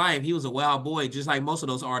about his life, he was a wild boy, just like most of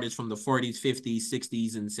those artists from the 40s, 50s,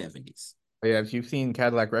 60s, and 70s. But yeah, if you've seen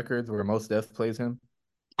Cadillac Records where Mos Def plays him,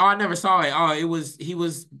 Oh, I never saw it. Oh,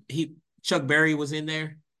 he Chuck Berry was in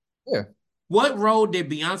there. yeah, What role did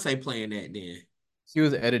Beyonce play in that then? she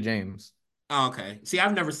was Etta James. Oh, okay. See,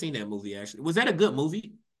 I've never seen that movie actually. Was that a good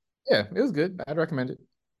movie? Yeah, it was good. I'd recommend it.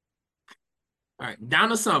 All right,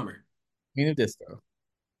 Donna Summer. Queen of Disco.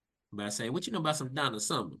 But I say, what you know about some Donna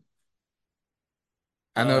Summer?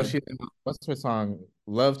 I know Uh, she. What's her song?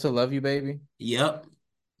 Love to Love You, Baby. yep.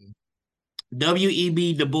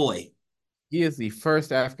 W.E.B. Du Bois. He is the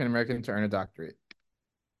first African American to earn a doctorate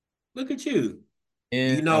Look at you. Do you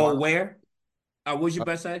in I know want where? What was your uh,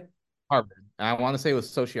 best say? Harvard. I want to say it was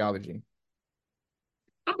sociology.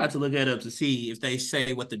 I'm about to look that up to see if they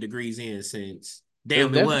say what the degree's in since It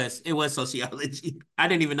was damn definitely it was sociology. I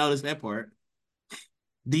didn't even notice that part.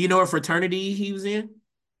 Do you know what fraternity he was in?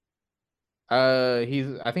 he's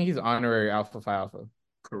I think he's honorary Alpha Phi Alpha.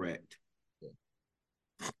 Correct.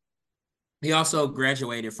 He also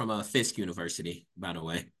graduated from Fisk University, by the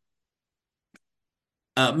way.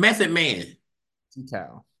 Method Man.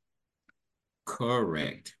 Cal.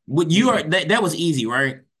 Correct. Would you He's are that was easy,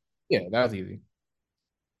 right? yeah, that was easy.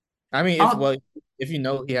 I mean, if Oh, well, if you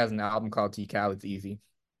know he has an album called T Cal, it's easy.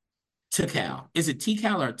 Tikal. Is it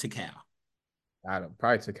Tikal or Tikal? I don't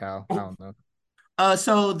probably T Cal. I don't know.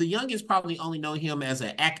 So the youngest probably only know him as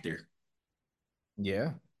an actor.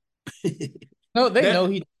 Yeah. No, they know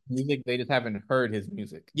That he does music. They just haven't heard his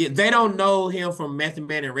music. yeah, they don't know him from Method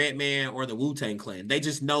Man and Redman or the Wu-Tang Clan. They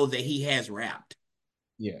just know that he has rapped.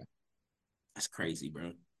 Yeah. That's crazy,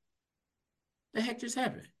 bro. The heck just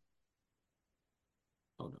happened?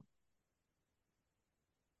 Hold on.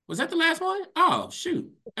 Was that the last one? Oh, shoot.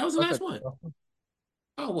 That was the last Okay. one.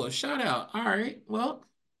 Oh, well, shout out. All right. Well,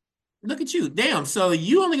 look at you. Damn. So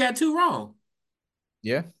you only got two wrong.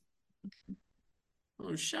 Yeah.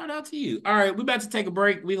 Well, shout out to you. All right, we're about to take a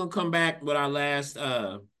break. We're gonna come back with our last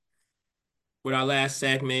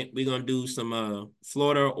segment. We're gonna do some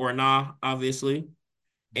Florida or nah, obviously.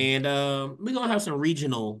 And we're gonna have some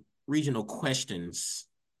regional questions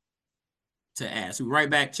to ask. We're right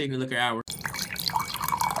back, checking the liquor hour.